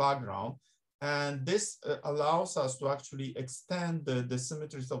as a background, and this allows us to actually extend the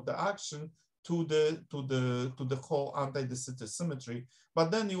symmetries of the action to the whole anti-de Sitter symmetry. But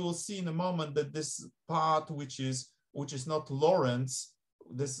then you will see in a moment that this part which is not Lorentz,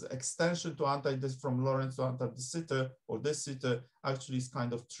 this extension to from Lorentz to anti-de Sitter or de Sitter actually is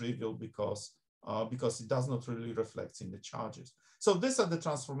kind of trivial because it does not really reflect in the charges. So these are the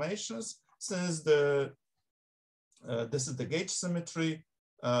transformations. Since this is the gauge symmetry,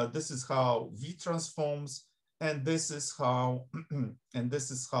 this is how V transforms, and this is how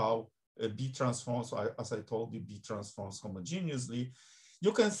B transforms. As I told you, B transforms homogeneously.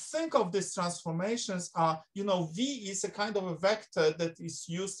 You can think of these transformations. V is a kind of a vector that is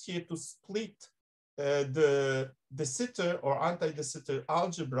used here to split the de Sitter or anti-de Sitter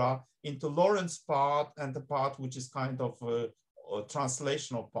algebra into Lorentz part and the part which is kind of a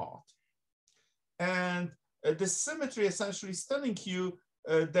translational part. And the symmetry essentially is telling you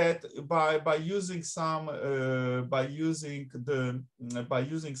that by using some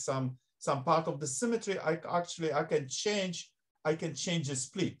part of the symmetry, I can change the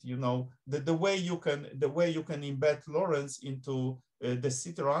split. The way you can embed Lorentz into de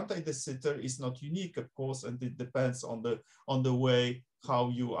Sitter or anti-de Sitter is not unique, of course, and it depends on the way how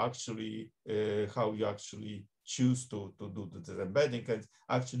you actually choose to do the embedding, and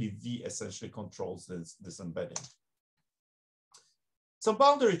actually V essentially controls this embedding. So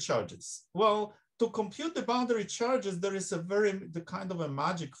boundary charges. Well, to compute the boundary charges, there is the kind of a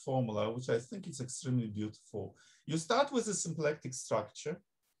magic formula, which I think is extremely beautiful. You start with a symplectic structure,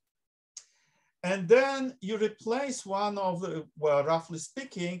 And then you replace one of the, well, roughly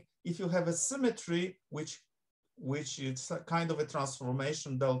speaking, if you have a symmetry, which is a kind of a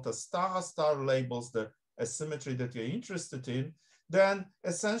transformation delta star, star labels the asymmetry that you're interested in, then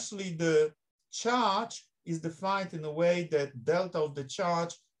essentially the charge is defined in a way that delta of the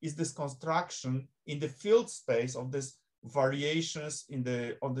charge is this construction in the field space of this variations in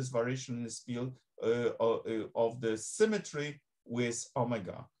the, on this variation in this field of the symmetry with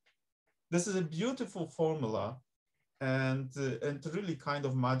omega. This is a beautiful formula and really kind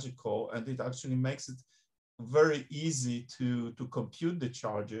of magical, and it actually makes it very easy to compute the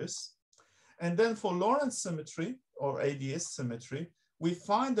charges. And then for Lorentz symmetry or ADS symmetry, we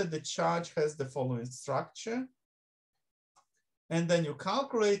find that the charge has the following structure. And then you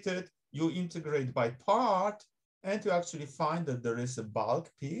calculate it, you integrate by part, and you actually find that there is a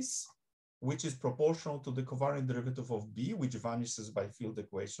bulk piece, which is proportional to the covariant derivative of B, which vanishes by field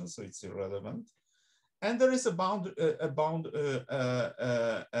equation, so it's irrelevant. And there is a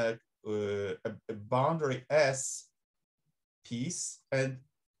boundary S piece, and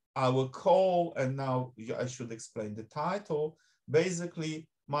I will call, and now I should explain the title. Basically,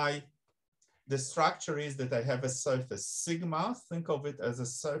 the structure is that I have a surface sigma. Think of it as a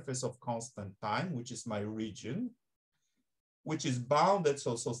surface of constant time, which is my region, which is bounded.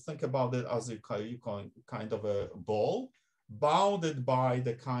 So think about it as a kind of a ball, bounded by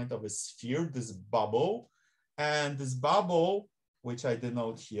the kind of a sphere, this bubble. And this bubble, which I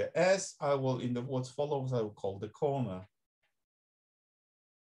denote here as, I will, in the what follows, I will call the corner.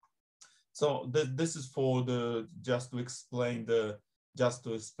 So this is for the, just to explain the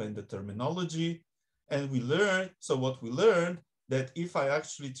terminology. And we learned, so what we learned, that if I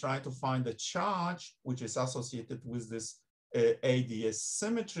actually try to find a charge, which is associated with this ADS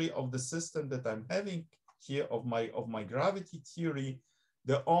symmetry of the system that I'm having here of my gravity theory,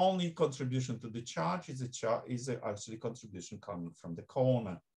 the only contribution to the charge is actually contribution coming from the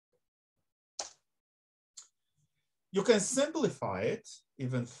corner. You can simplify it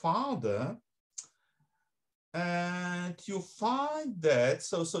even further, and you find that,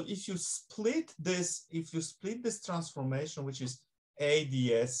 so if you split this transformation, which is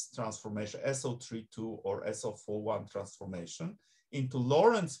ADS transformation, SO32 or SO41 transformation, into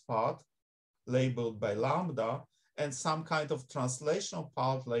Lorentz part labeled by lambda, and some kind of translational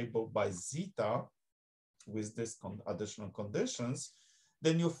part labeled by zeta with this additional conditions,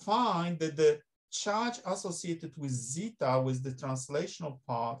 then you find that the charge associated with zeta with the translational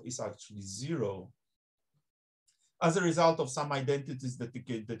part is actually 0. As a result of some identities that you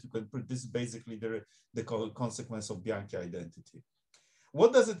can put, this is basically the consequence of Bianchi identity.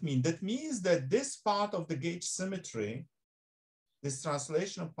 What does it mean? That means that this part of the gauge symmetry, this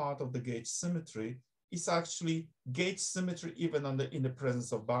translational part of the gauge symmetry, is actually gauge symmetry even in the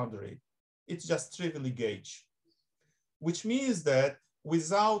presence of boundary. It's just trivially gauge, which means that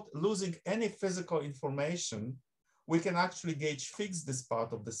without losing any physical information, we can actually gauge fix this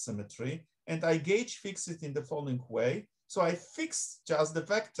part of the symmetry, and I gauge fix it in the following way. So I fix just the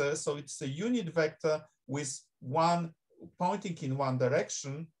vector, so it's a unit vector with one pointing in one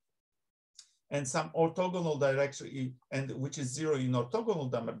direction and some orthogonal direction, and which is 0 in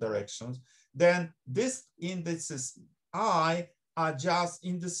orthogonal directions. Then this indices I are just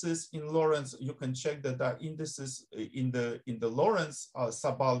indices in Lorentz. You can check that there are indices in the Lorentz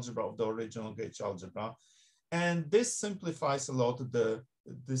subalgebra of the original gauge algebra, and this simplifies a lot the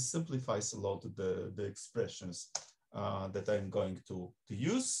expressions that I'm going to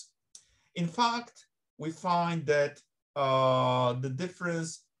use. In fact, we find that the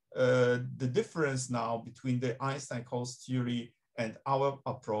difference now between the Einstein-Coase theory and our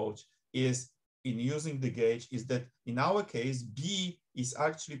approach is, in using the gauge, is that in our case, B is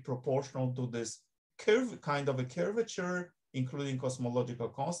actually proportional to this kind of a curvature, including cosmological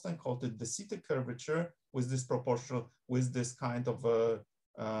constant, called the de Sitter curvature, with this proportional, with this kind of a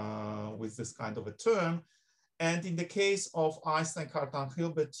term. And in the case of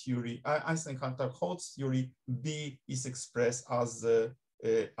Einstein-Cartan-Hilbert theory, Einstein-Cartan-Holtz theory, B is expressed as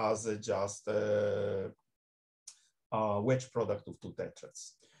just a wedge product of two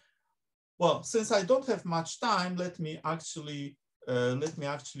tetrads. Well, since I don't have much time, let me actually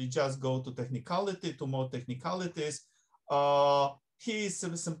just go to more technicalities.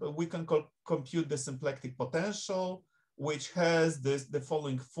 We can compute the symplectic potential, which has the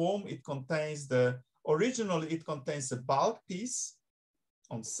following form. It contains originally it contains a bulk piece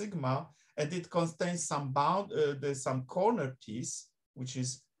on sigma, and it contains some some corner piece, which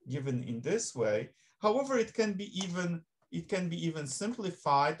is given in this way. However, it can be even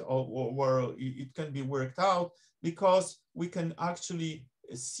simplified, or it can be worked out, because we can actually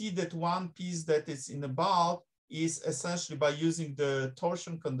see that one piece that is in the bulk is essentially by using the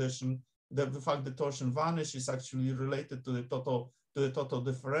torsion condition, the fact the torsion vanish is actually related to the total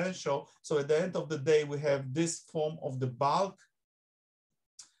differential. So at the end of the day, we have this form of the bulk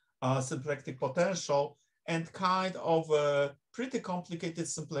symplectic potential and kind of a pretty complicated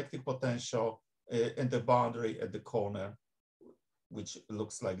symplectic potential in the boundary at the corner, which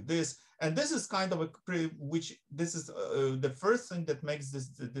looks like this. And this is kind of a the first thing that makes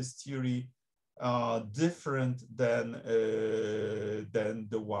this theory different than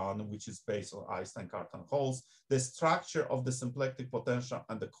the one which is based on Einstein-Cartan-Holst. The structure of the symplectic potential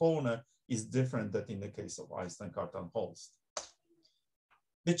and the corner is different than in the case of Einstein-Cartan-Holst.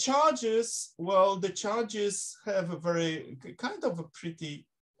 The charges, well, the charges have a very kind of a pretty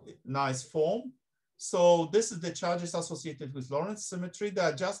nice form. So this is the charges associated with Lorentz symmetry. They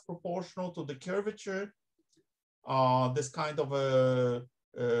are just proportional to the curvature. This kind of a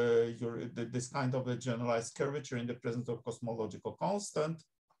generalized curvature in the presence of cosmological constant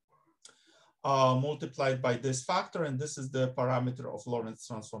multiplied by this factor, and this is the parameter of Lorentz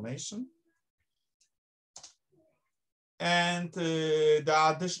transformation. And the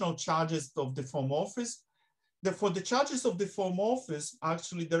additional charges of diffeomorphism. For the charges of diffeomorphism,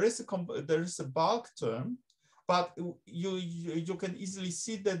 actually there is a bulk term, but you can easily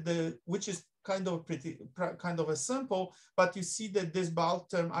see that which is kind of a simple, but you see that this bulk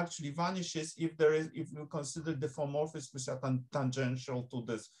term actually vanishes if you consider diffeomorphisms which are tangential to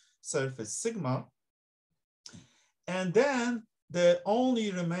this surface sigma. And then the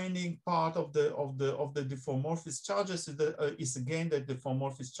only remaining part of the diffeomorphism charges is again the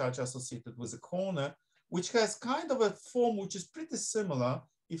diffeomorphism charge associated with a corner, which has kind of a form which is pretty similar.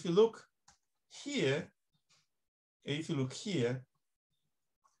 If you look here,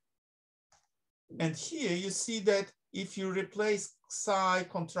 and here you see that if you replace psi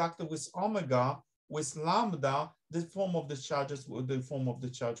contracted with omega with lambda, the form of the charges, the form of the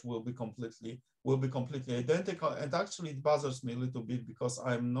charge will be completely identical. And actually it bothers me a little bit because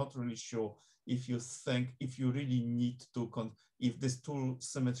I'm not really sure if you really need to, if these two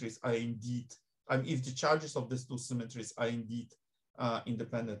symmetries are indeed, if the charges of these two symmetries are indeed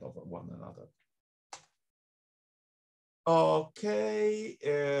independent of one another. Okay,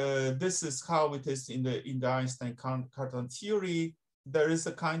 this is how it is in the Einstein-Cartan theory. There is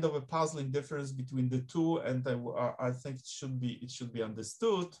a kind of a puzzling difference between the two, and I think it should be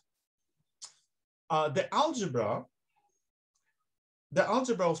understood. The algebra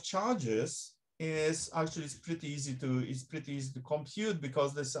of charges is actually pretty easy to compute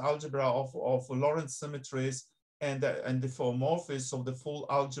because this algebra of Lorentz symmetries and the diffeomorphism. So the full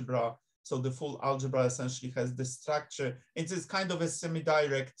algebra. So the full algebra essentially has this structure. It is kind of a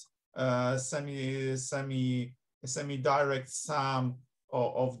semi-direct, semi-direct sum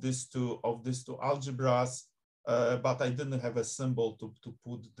of these two algebras, but I didn't have a symbol to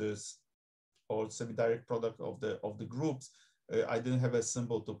put this, or semi-direct product of the groups. I didn't have a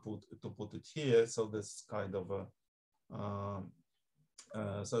symbol to put it here. So this kind of a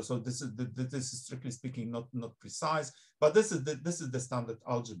so this is strictly speaking not precise, but this is the standard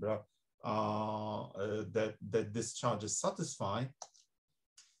algebra that this charges satisfy.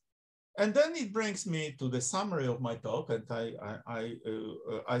 And then it brings me to the summary of my talk, and I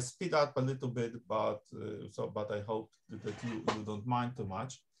speed up a little bit, but I hope that you don't mind too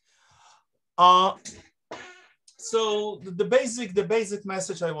much. So the basic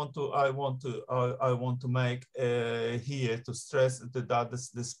message I want to make here to stress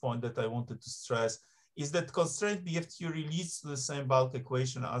this point that I wanted to stress is that constraint BF theory leads to the same bulk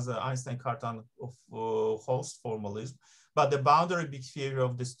equation as the Einstein-Cartan-Holst formalism, but the boundary behavior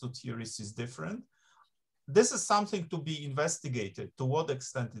of these two theories is different. This is something to be investigated, to what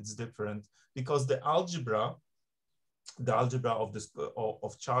extent it's different, because the algebra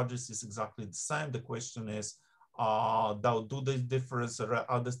of charges is exactly the same. The question is, are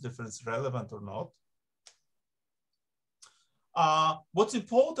this difference relevant or not? What's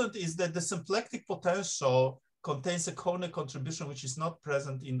important is that the symplectic potential contains a corner contribution which is not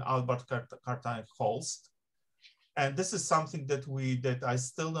present in Albert-Cartan-Holst, and this is something that I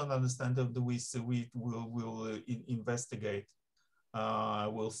still don't understand. That we will investigate.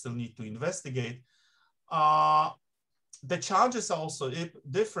 We'll still need to investigate. The charges are also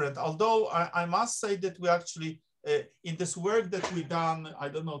different, although I must say that we actually, in this work that we done, I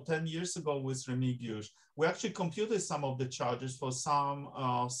don't know, 10 years ago with Remigiusz, we actually computed some of the charges for some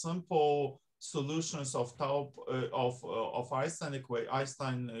simple solutions of Einstein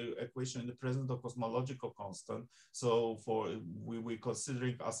equation in the presence of cosmological constant. So we're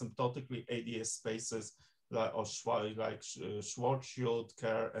considering asymptotically ADS spaces like Schwarzschild,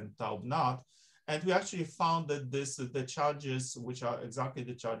 Kerr, and Taub-Natt. And we actually found that the charges, which are exactly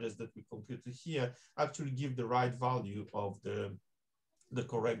the charges that we computed here, actually give the right value of the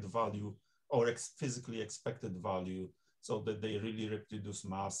correct value or physically expected value, so that they really reproduce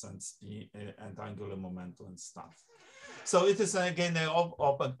mass and speed and angular momentum and stuff. So it is again an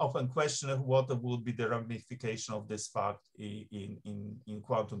open question of what would be the ramification of this fact in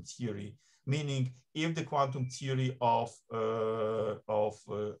quantum theory. Meaning, if the quantum theory of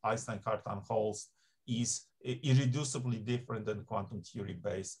Einstein-Cartan holes is irreducibly different than quantum theory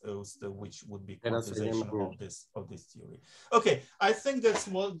based, which would be quantization of this theory. Okay, I think that's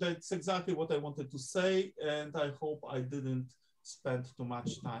exactly what I wanted to say, and I hope I didn't spend too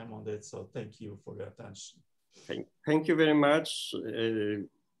much time on it. So thank you for your attention. Thank you very much.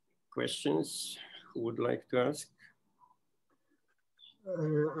 Questions? Who would like to ask?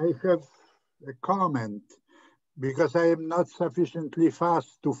 I have a comment, because I am not sufficiently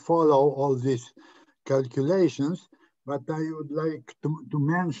fast to follow all these calculations, but I would like to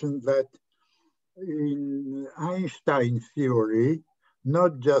mention that in Einstein theory,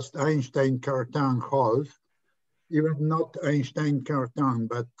 not just Einstein-Cartan holes, even not Einstein-Cartan,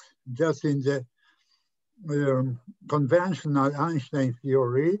 but just in the conventional Einstein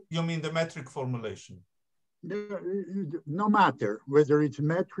theory. You mean the metric formulation? No matter whether it's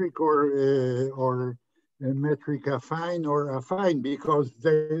metric or metric affine or affine, because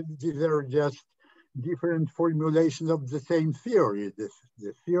these are just different formulations of the same theory.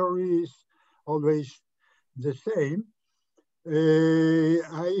 The theory is always the same.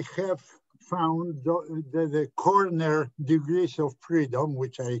 I have found the corner degrees of freedom,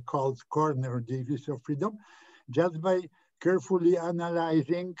 which I called corner degrees of freedom, just by carefully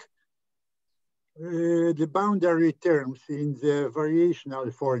analyzing the boundary terms in the variational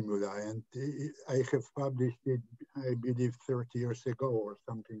formula. And I have published it, I believe, 30 years ago or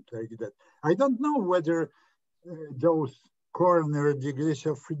something like that. I don't know whether those corner degrees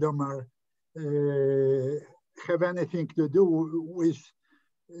of freedom are have anything to do with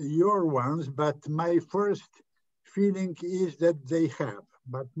your ones, but my first feeling is that they have,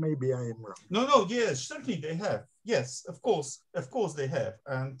 but maybe I am wrong. No, yes, certainly they have. Yes, of course they have,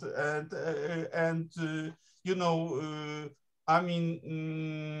 and you know, I mean,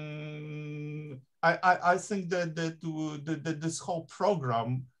 I think that this whole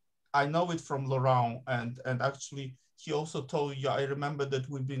program, I know it from Lorentz, and actually he also told you. I remember that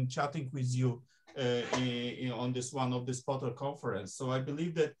we've been chatting with you on this one of this Potter conference. So I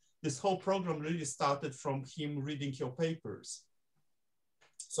believe that this whole program really started from him reading your papers.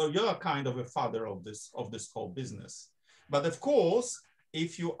 So you're kind of a father of this whole business. But of course,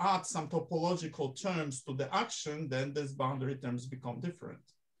 if you add some topological terms to the action, then these boundary terms become different.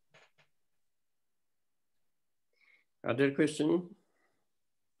 Other question?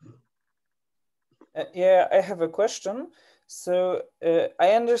 Yeah, I have a question. So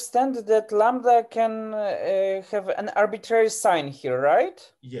I understand that lambda can have an arbitrary sign here,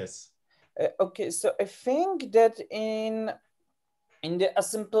 right? Yes. Okay, so I think that in the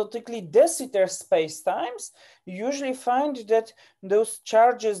asymptotically de Sitter spacetimes, you usually find that those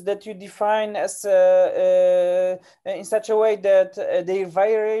charges that you define as in such a way that their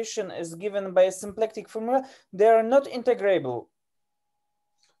variation is given by a symplectic formula, they are not integrable.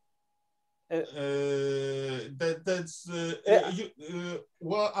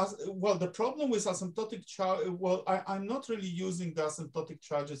 Well, the problem with asymptotic charge, well, I'm not really using the asymptotic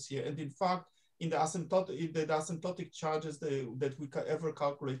charges here, and in fact, in the asymptotic charges that we ever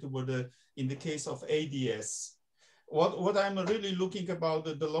calculated were in the case of ADS. What I'm really looking about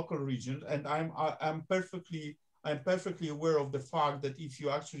the local region, and I'm perfectly aware of the fact that if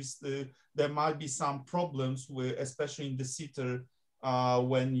you actually there might be some problems with, especially in the Sitter,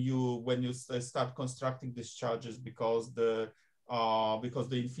 when you start constructing these charges, because the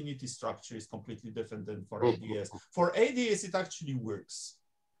infinity structure is completely different than for ADS. For ADS, it actually works.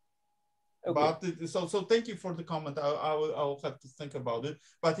 Okay. But so thank you for the comment. I'll have to think about it.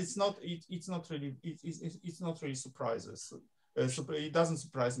 But it's not really surprises. It doesn't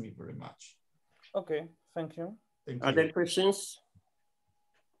surprise me very much. Okay, thank you. Thank you. Other questions?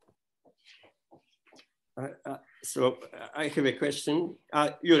 So I have a question.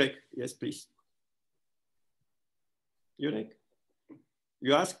 Jurek, yes, please. Jurek,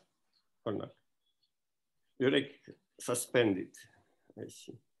 you ask or not? Jurek suspended. I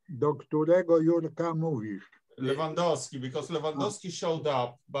see. Do którego Jurka mówisz? Lewandowski, because Lewandowski showed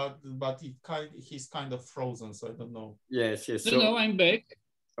up, but he's kind of frozen, so I don't know. Yes. So, no, I'm back.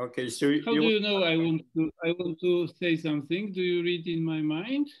 Okay, so how do you know I want to say something? Do you read in my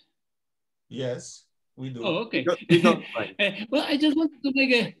mind? Yes. We do. Oh, okay. We don't find. Well, I just wanted to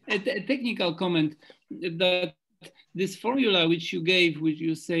make a technical comment that this formula which you gave, which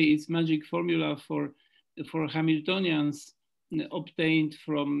you say is magic formula for Hamiltonians obtained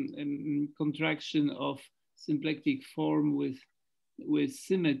from contraction of symplectic form with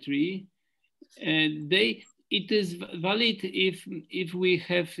symmetry, it is valid if we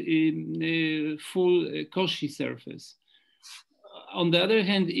have a full Cauchy surface. On the other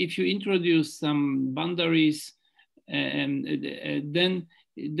hand, if you introduce some boundaries, then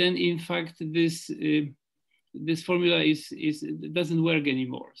in fact this formula doesn't work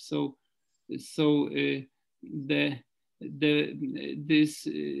anymore. So this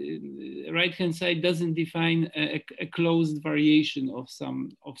right hand side doesn't define a closed variation of some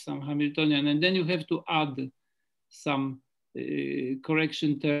Hamiltonian, and then you have to add some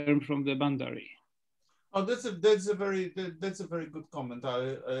correction term from the boundary. Oh, that's a very good comment.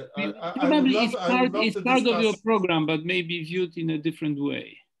 Probably it's part of your program, but maybe viewed in a different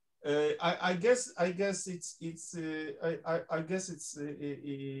way. I guess it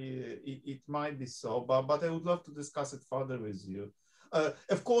might be so, but I would love to discuss it further with you.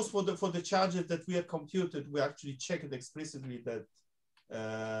 Of course, for the charges that we have computed, we actually check it explicitly that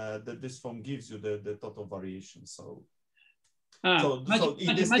that this form gives you the total variation. So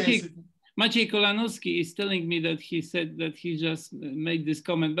in this case. Maciej Kolanowski is telling me that he said that he just made this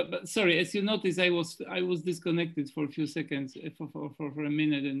comment, but sorry, as you notice, I was disconnected for a few seconds, for a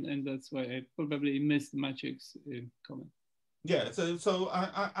minute, and that's why I probably missed Maciek's comment. Yeah, so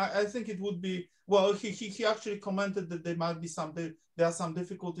I think it would be, well, he actually commented that there might be there are some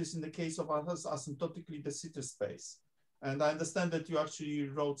difficulties in the case of asymptotically de Sitter space, and I understand that you actually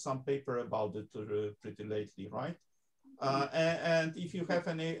wrote some paper about it pretty lately, right? And if you have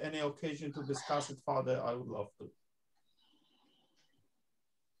any occasion to discuss it further, I would love to.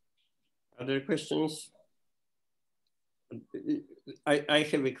 Other questions? I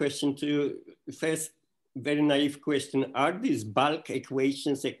have a question to you. First, very naive question. Are these bulk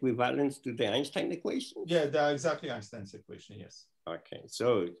equations equivalent to the Einstein equation? Yeah, they are exactly Einstein's equation, yes. Okay,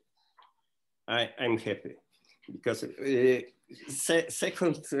 so I'm happy. Because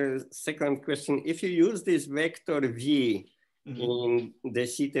second question, if you use this vector V in the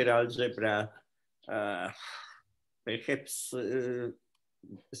Sitter algebra, perhaps, and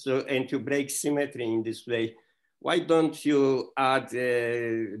you break symmetry in this way, why don't you add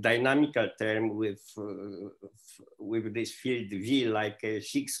a dynamical term with this field V, like a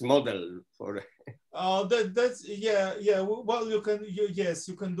Higgs model for? That's yeah. Well, yes,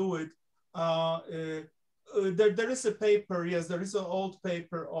 you can do it. There is a paper, yes, there is an old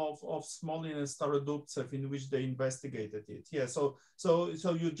paper of Smolin and Starodubtsev in which they investigated it. Yeah, so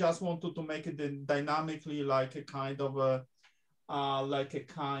you just wanted to make it dynamically like a kind of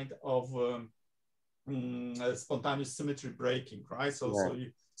spontaneous symmetry breaking, right? So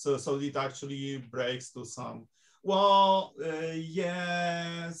it actually breaks to some. Well,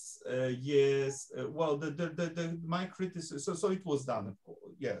 yes. Well, my criticism. So it was done, of course.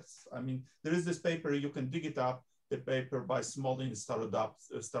 Yes, I mean there is this paper. You can dig it up. The paper by Smolin and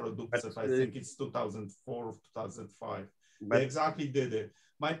Starodubtsev. I think it's 2004 or 2005. They exactly did it.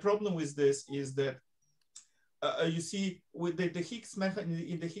 My problem with this is that you see, with the Higgs mechanism,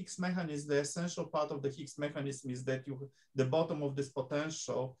 in the Higgs mechanism, the essential part of the Higgs mechanism is that the bottom of this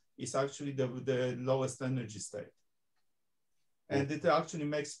potential is actually the lowest energy state. And it actually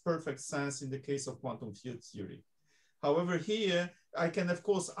makes perfect sense in the case of quantum field theory. However, here, I can, of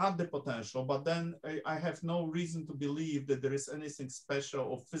course, add the potential, but then I have no reason to believe that there is anything special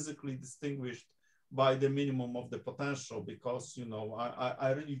or physically distinguished by the minimum of the potential, because, you know,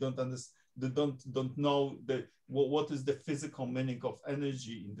 I really don't understand. Don't know what is the physical meaning of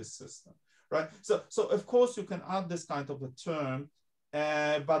energy in this system, right? So of course you can add this kind of a term,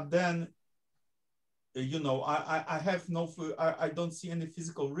 but then you know I don't see any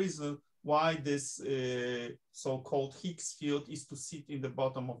physical reason why this so-called Higgs field is to sit in the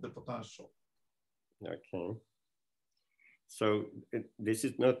bottom of the potential. Okay, so this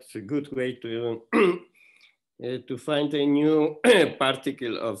is not a good way to to find a new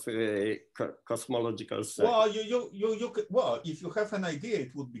particle of cosmological size. Well, you could, well, if you have an idea,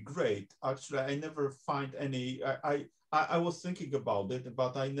 it would be great. Actually, I never find any. I was thinking about it,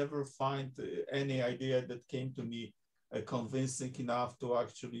 but I never find any idea that came to me convincing enough to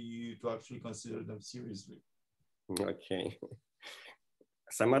actually consider them seriously. Okay.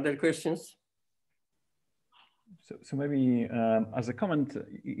 Some other questions? So maybe as a comment,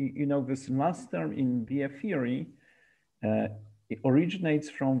 you know, this last term in VF theory, it originates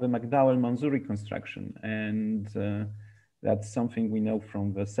from the McDowell-Manzouri construction, and that's something we know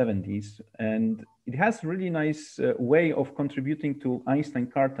from the 70s. And it has really nice way of contributing to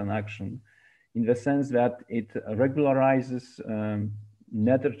Einstein-Cartan action, in the sense that it regularizes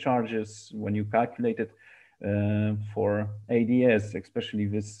nether charges when you calculate it for ADS, especially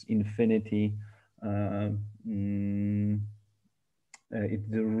this infinity. It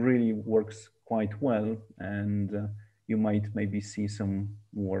really works quite well, and you might maybe see some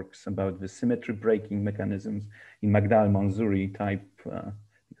works about the symmetry breaking mechanisms in McDowell-Mansouri type,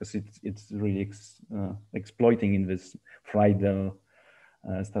 because it's really exploiting in this Friedel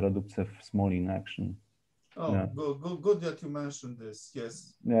Starodubtsev-Smolin action. Oh, Yeah. good that you mentioned this.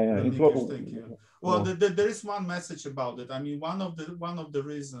 Yes. Yeah. Thank you. Well, there is one message about it. I mean, one of the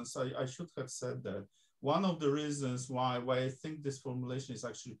reasons I should have said that. One of the reasons why I think this formulation is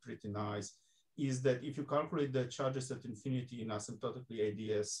actually pretty nice is that if you calculate the charges at infinity in asymptotically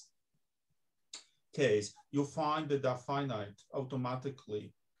ADS case, you find that they're finite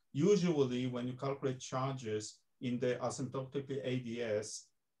automatically. Usually, when you calculate charges in the asymptotically ADS,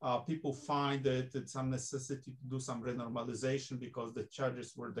 people find that it's some necessity to do some renormalization because the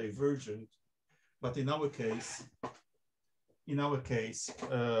charges were divergent. But in our case,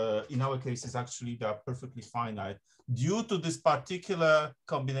 it's actually they're perfectly finite due to this particular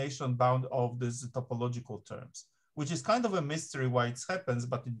combination bound of these topological terms, which is kind of a mystery why it happens,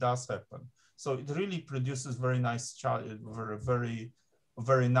 but it does happen. So it really produces very nice charges,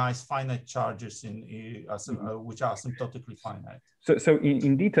 very nice finite charges which are asymptotically finite. So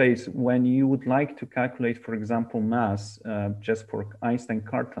in details, when you would like to calculate, for example, mass just for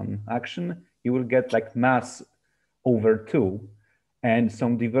Einstein-Cartan action, you will get like mass over 2 and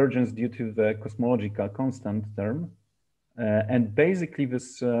some divergence due to the cosmological constant term. And basically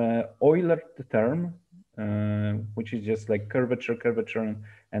this Euler term, which is just like curvature,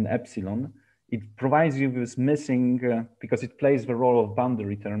 and epsilon, it provides you with missing, because it plays the role of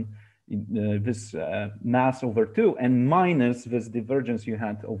boundary term, this mass over 2 and minus this divergence you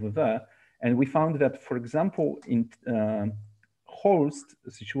had over there. And we found that, for example, in Holst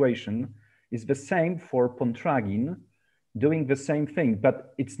situation is the same for Pontryagin, doing the same thing,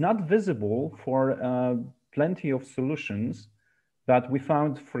 but it's not visible for plenty of solutions that we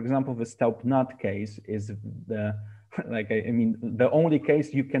found. For example, the Staub-Natt case is the the only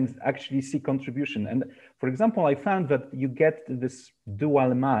case you can actually see contribution. And for example, I found that you get this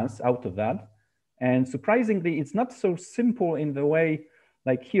dual mass out of that. And surprisingly, it's not so simple in the way,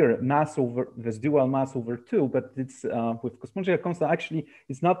 like here, mass over this dual mass over 2, but it's with cosmological constant, actually,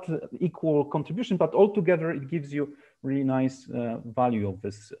 it's not equal contribution, but altogether it gives you really nice value of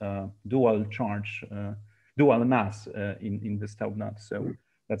this dual charge, dual mass in the Staub-Natt. So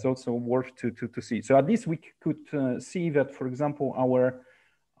that's also worth to see. So at least we could see that, for example,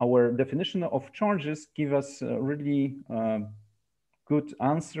 our definition of charges give us really good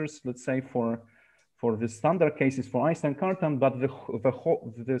answers, let's say, for the standard cases for Einstein-Cartan, but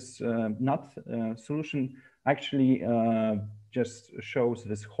this Natt solution actually just shows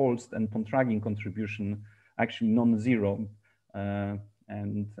this Holst and Pontryagin contribution actually non-zero.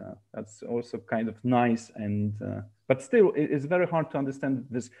 And that's also kind of nice, and but still it's very hard to understand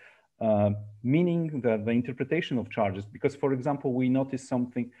this meaning, the interpretation of charges, because, for example, we notice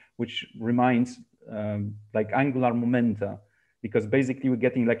something which reminds like angular momenta, because basically we're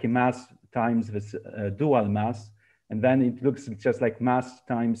getting like a mass times this dual mass, and then it looks just like mass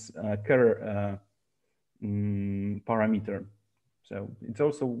times Kerr parameter. So it's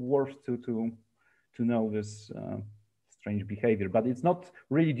also worth to know this strange behavior, but it's not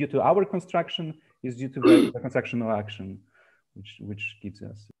really due to our construction, it's due to the construction of action, which gives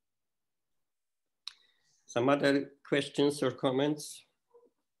us. Some other questions or comments?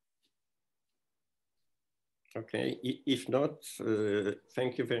 Okay, if not,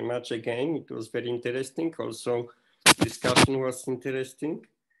 thank you very much again. It was very interesting. Also, discussion was interesting.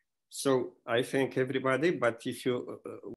 So I thank everybody, but if you